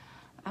you.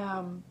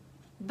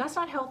 That's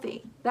not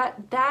healthy.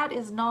 That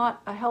is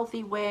not a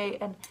healthy way.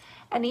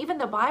 And even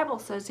the Bible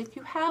says if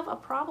you have a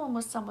problem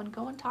with someone,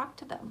 go and talk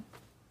to them.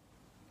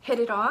 Hit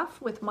it off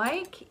with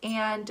Mike,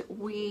 and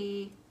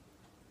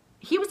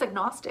he was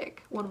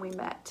agnostic when we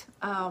met,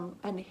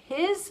 and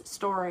his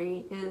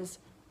story is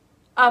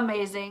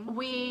amazing.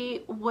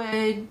 We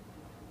would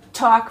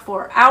talk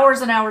for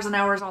hours and hours and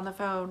hours on the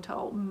phone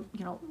till,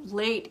 you know,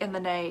 late in the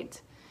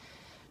night,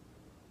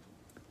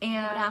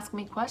 and ask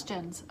me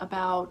questions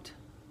about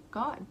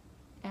God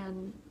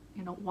and,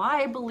 you know,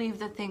 why I believe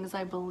the things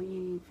I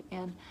believe.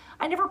 And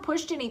I never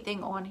pushed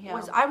anything on him.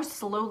 I was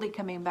slowly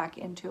coming back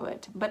into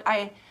it, but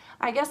I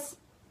guess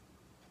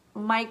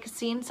Mike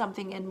seen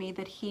something in me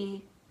that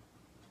he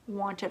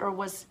wanted, or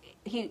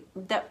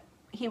that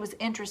he was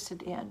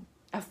interested in,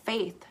 a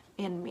faith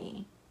in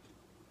me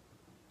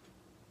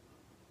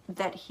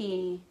that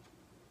he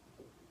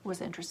was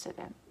interested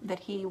in, that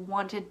he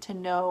wanted to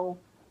know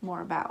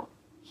more about.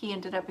 He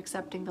ended up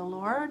accepting the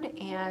Lord,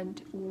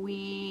 and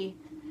we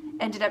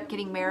ended up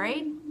getting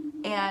married,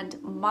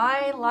 and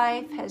my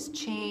life has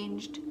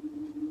changed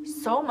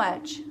so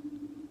much.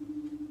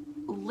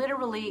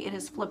 Literally, it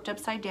has flipped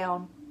upside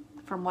down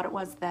from what it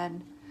was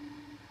then.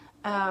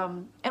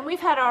 And we've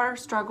had our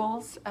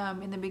struggles.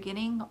 In the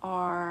beginning,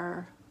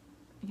 our,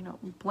 you know,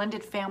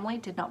 blended family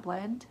did not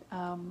blend.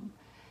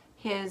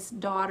 His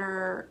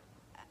daughter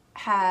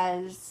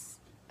has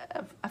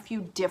a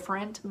few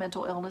different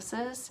mental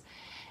illnesses,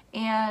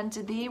 and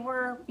they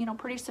were, you know,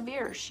 pretty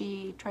severe.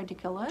 She tried to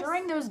kill us.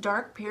 During those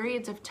dark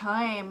periods of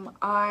time,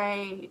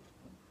 I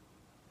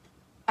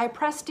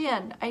pressed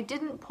in. I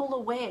didn't pull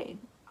away.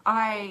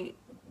 I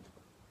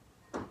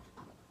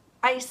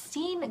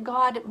seen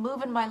God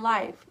move in my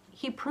life.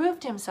 He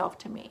proved himself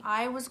to me.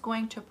 I was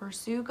going to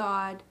pursue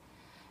God,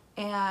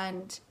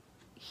 and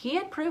he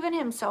had proven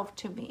himself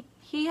to me.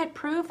 He had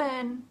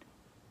proven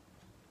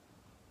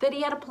that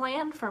he had a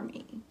plan for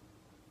me.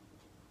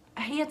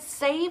 He had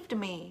saved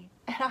me.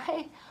 And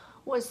I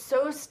was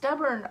so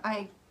stubborn.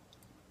 I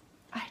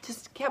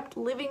just kept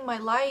living my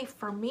life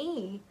for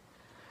me.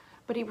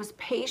 But he was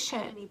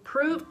patient. He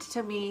proved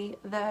to me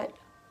that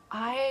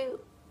I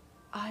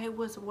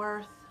was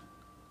worth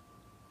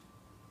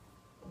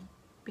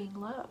being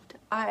loved.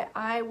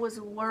 I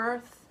was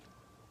worth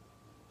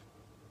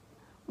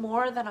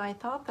more than I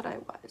thought that I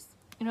was.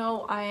 You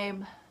know,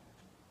 I'm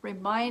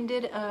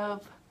reminded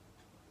of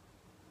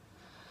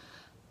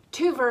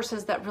two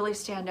verses that really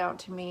stand out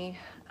to me.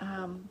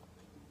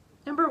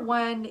 Number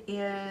one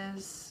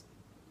is,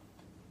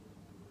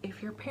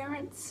 if your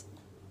parents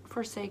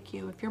forsake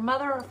you, if your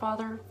mother or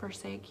father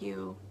forsake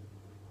you,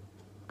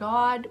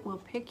 God will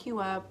pick you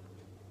up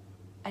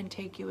and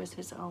take you as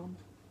his own.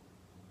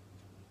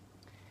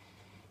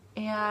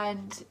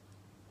 And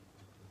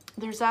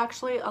there's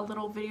actually a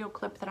little video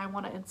clip that I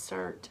want to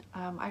insert.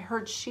 I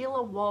heard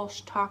Sheila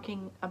Walsh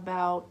talking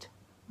about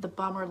the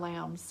bummer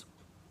lambs.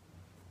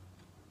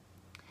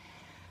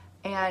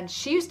 And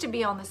she used to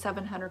be on the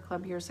 700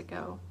 Club years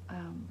ago.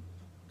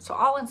 So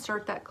I'll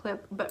insert that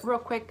clip. But real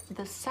quick,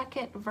 the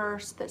second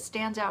verse that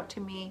stands out to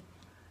me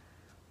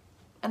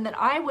and that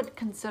I would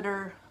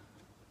consider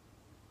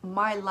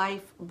my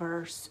life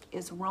verse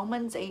is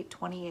Romans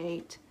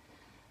 8:28.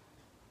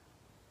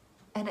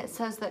 And it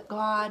says that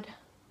God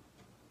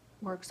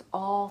works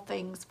all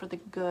things for the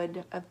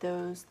good of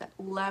those that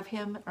love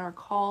him and are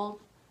called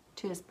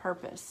to his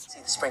purpose. See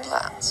the spring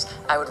lambs.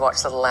 I would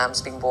watch little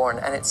lambs being born,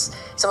 and it's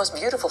the most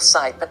beautiful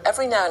sight, but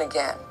every now and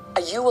again,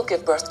 a ewe will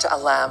give birth to a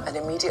lamb and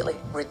immediately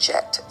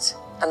reject it.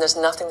 And there's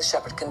nothing the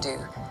shepherd can do.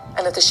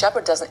 And if the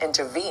shepherd doesn't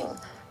intervene,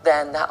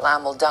 then that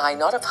lamb will die,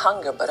 not of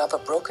hunger, but of a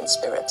broken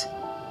spirit.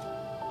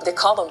 They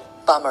call them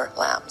bummer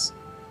lambs.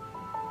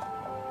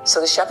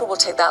 So the shepherd will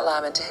take that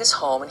lamb into his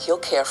home and he'll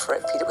care for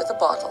it, feed it with a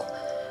bottle.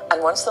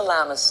 And once the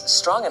lamb is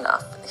strong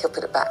enough, he'll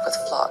put it back with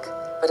the flock.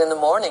 But in the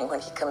morning when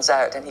he comes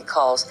out and he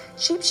calls,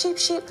 sheep, sheep,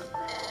 sheep,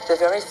 the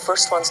very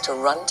first ones to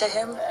run to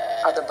him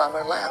are the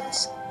bummer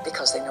lambs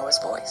because they know his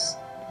voice.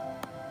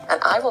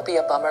 And I will be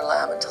a bummer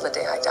lamb until the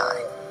day I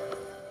die.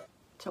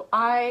 So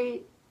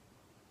I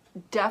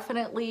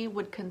definitely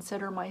would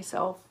consider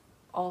myself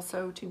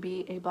also to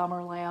be a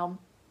bummer lamb.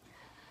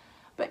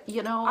 But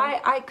you know,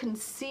 I can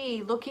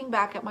see, looking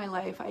back at my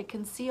life, I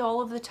can see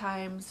all of the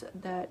times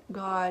that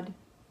God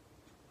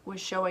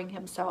was showing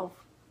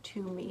himself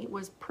to me,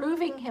 was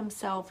proving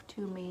himself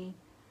to me.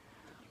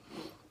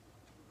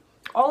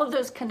 All of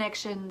those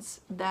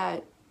connections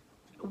that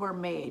were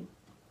made,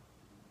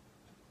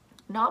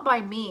 not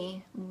by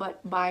me,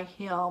 but by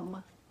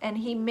him. And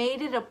he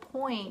made it a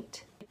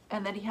point,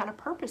 and that he had a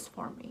purpose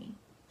for me.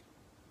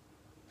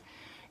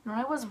 When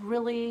I was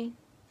really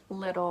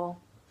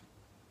little,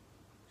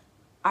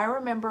 I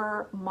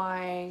remember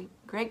my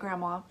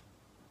great-grandma,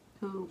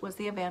 who was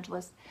the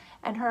evangelist,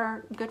 and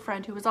her good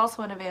friend, who was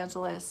also an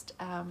evangelist.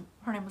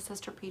 Her name was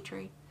Sister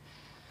Petrie.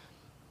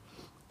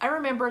 I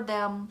remember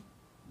them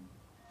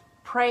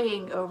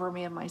praying over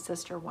me and my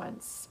sister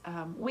once.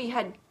 We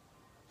had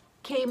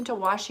came to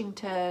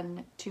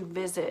Washington to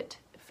visit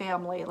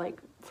family,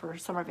 like for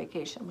summer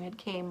vacation. We had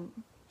came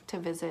to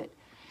visit,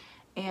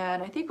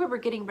 and I think we were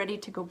getting ready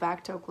to go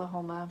back to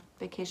Oklahoma.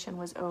 Vacation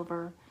was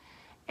over,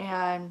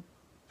 and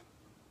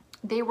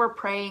they were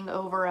praying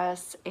over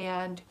us,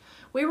 and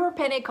we were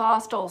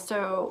Pentecostal,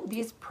 so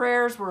these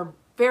prayers were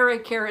very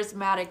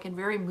charismatic and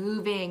very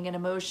moving and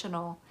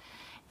emotional,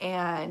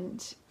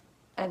 and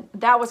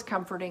that was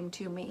comforting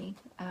to me.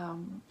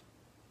 And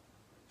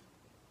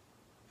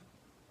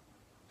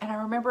I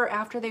remember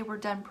after they were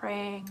done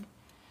praying,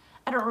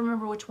 I don't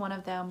remember which one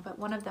of them, but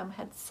one of them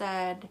had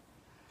said,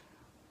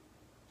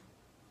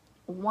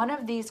 one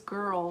of these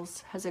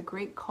girls has a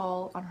great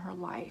call on her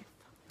life.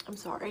 I'm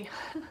sorry.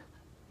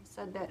 He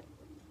said that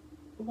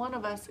one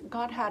of us,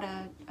 God had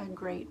a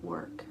great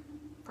work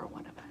for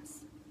one of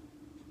us.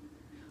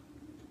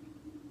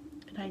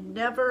 And I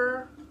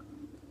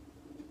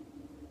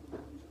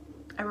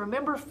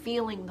remember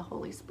feeling the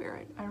Holy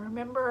Spirit. I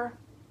remember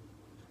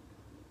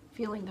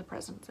feeling the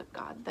presence of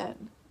God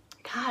then.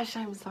 Gosh,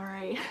 I'm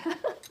sorry.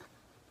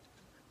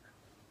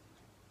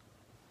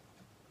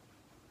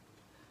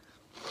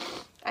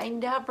 I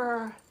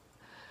never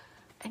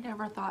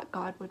thought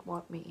God would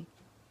want me.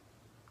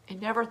 I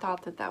never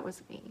thought that that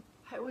was me.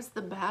 I was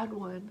the bad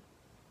one.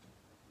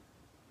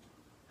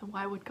 And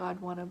why would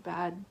God want a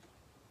bad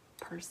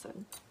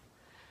person?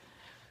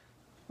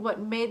 What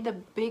made the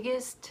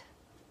biggest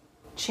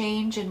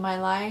change in my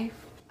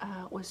life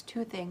was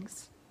two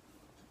things.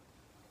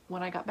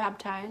 When I got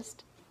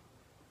baptized,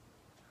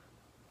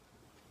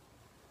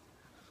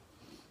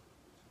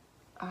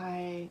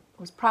 I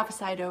was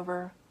prophesied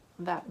over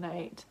that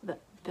night.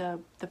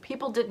 The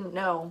people didn't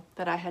know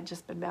that I had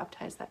just been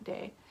baptized that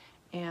day,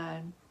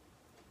 and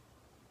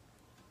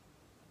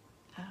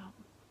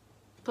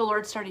the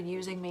Lord started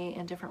using me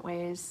in different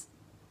ways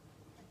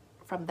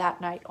from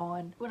that night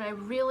on. When I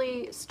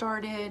really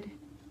started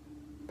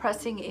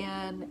pressing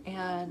in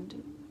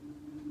and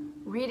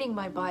reading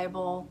my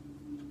Bible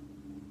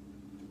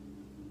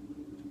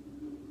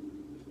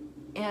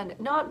and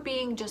not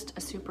being just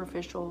a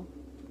superficial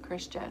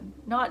Christian,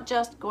 not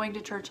just going to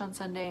church on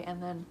Sunday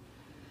and then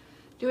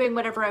doing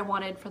whatever I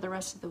wanted for the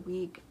rest of the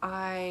week,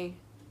 I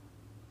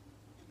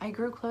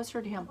grew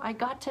closer to him. I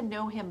got to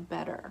know him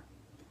better.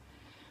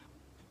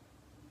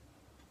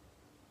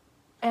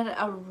 And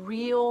a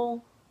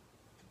real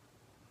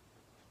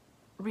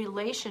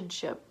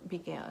relationship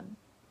began.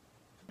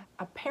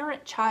 A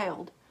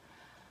parent-child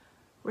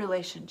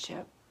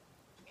relationship.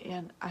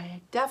 And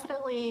I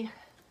definitely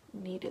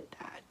needed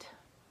that.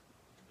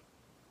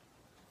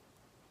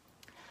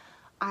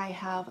 I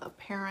have a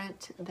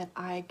parent that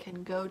I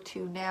can go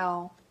to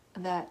now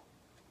that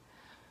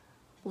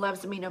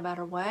loves me no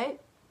matter what,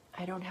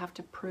 I don't have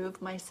to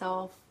prove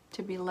myself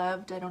to be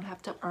loved. I don't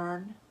have to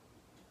earn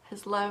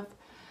his love.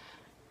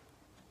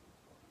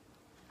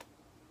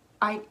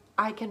 I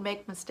can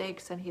make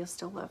mistakes and he'll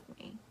still love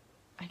me.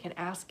 I can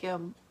ask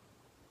him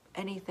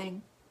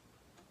anything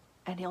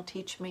and he'll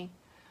teach me.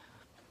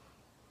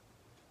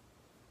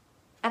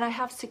 And I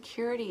have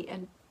security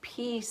and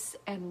peace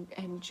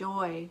and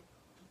joy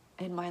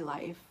in my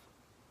life.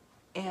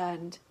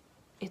 And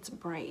it's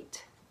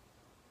bright.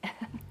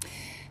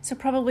 So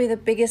probably the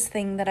biggest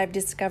thing that I've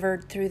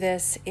discovered through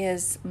this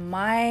is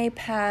my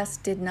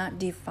past did not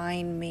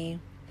define me.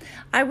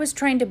 I was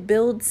trying to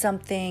build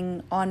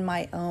something on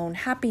my own,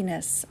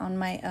 happiness on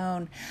my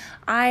own.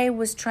 I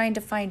was trying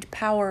to find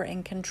power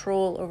and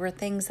control over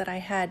things that I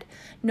had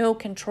no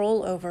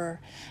control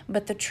over.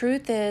 But the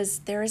truth is,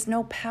 there is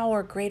no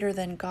power greater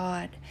than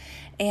God.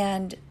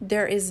 And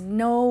there is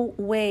no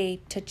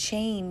way to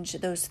change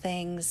those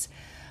things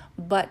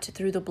but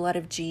through the blood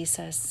of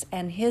Jesus.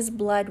 And his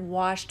blood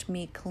washed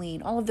me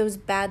clean. All of those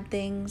bad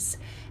things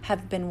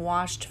have been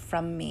washed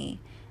from me.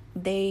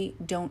 They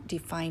don't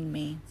define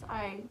me.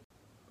 I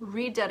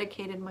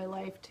rededicated my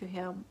life to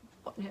him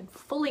and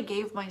fully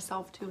gave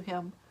myself to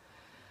him.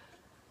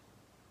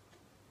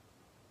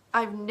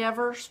 I've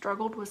never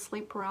struggled with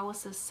sleep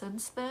paralysis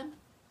since then.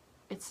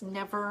 It's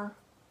never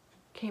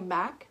came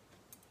back.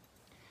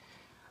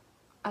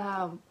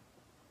 I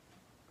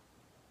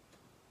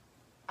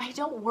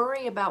don't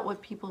worry about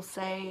what people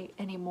say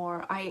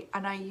anymore.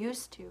 I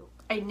used to.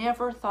 I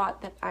never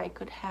thought that I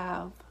could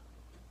have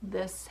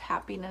this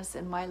happiness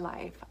in my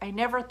life. I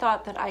never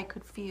thought that I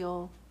could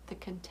feel the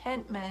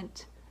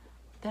contentment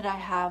that I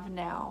have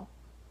now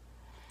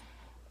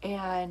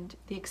and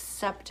the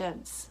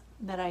acceptance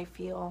that I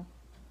feel.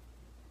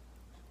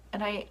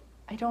 And I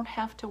don't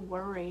have to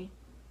worry.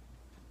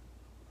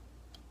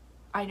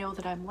 I know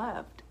that I'm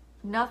loved.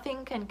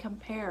 Nothing can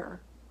compare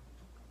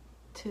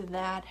to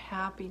that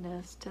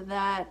happiness, to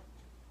that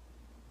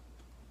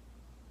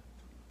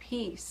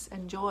peace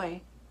and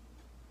joy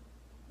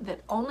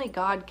that only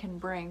God can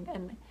bring.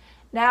 And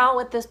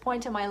now at this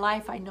point in my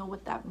life, I know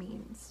what that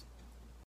means.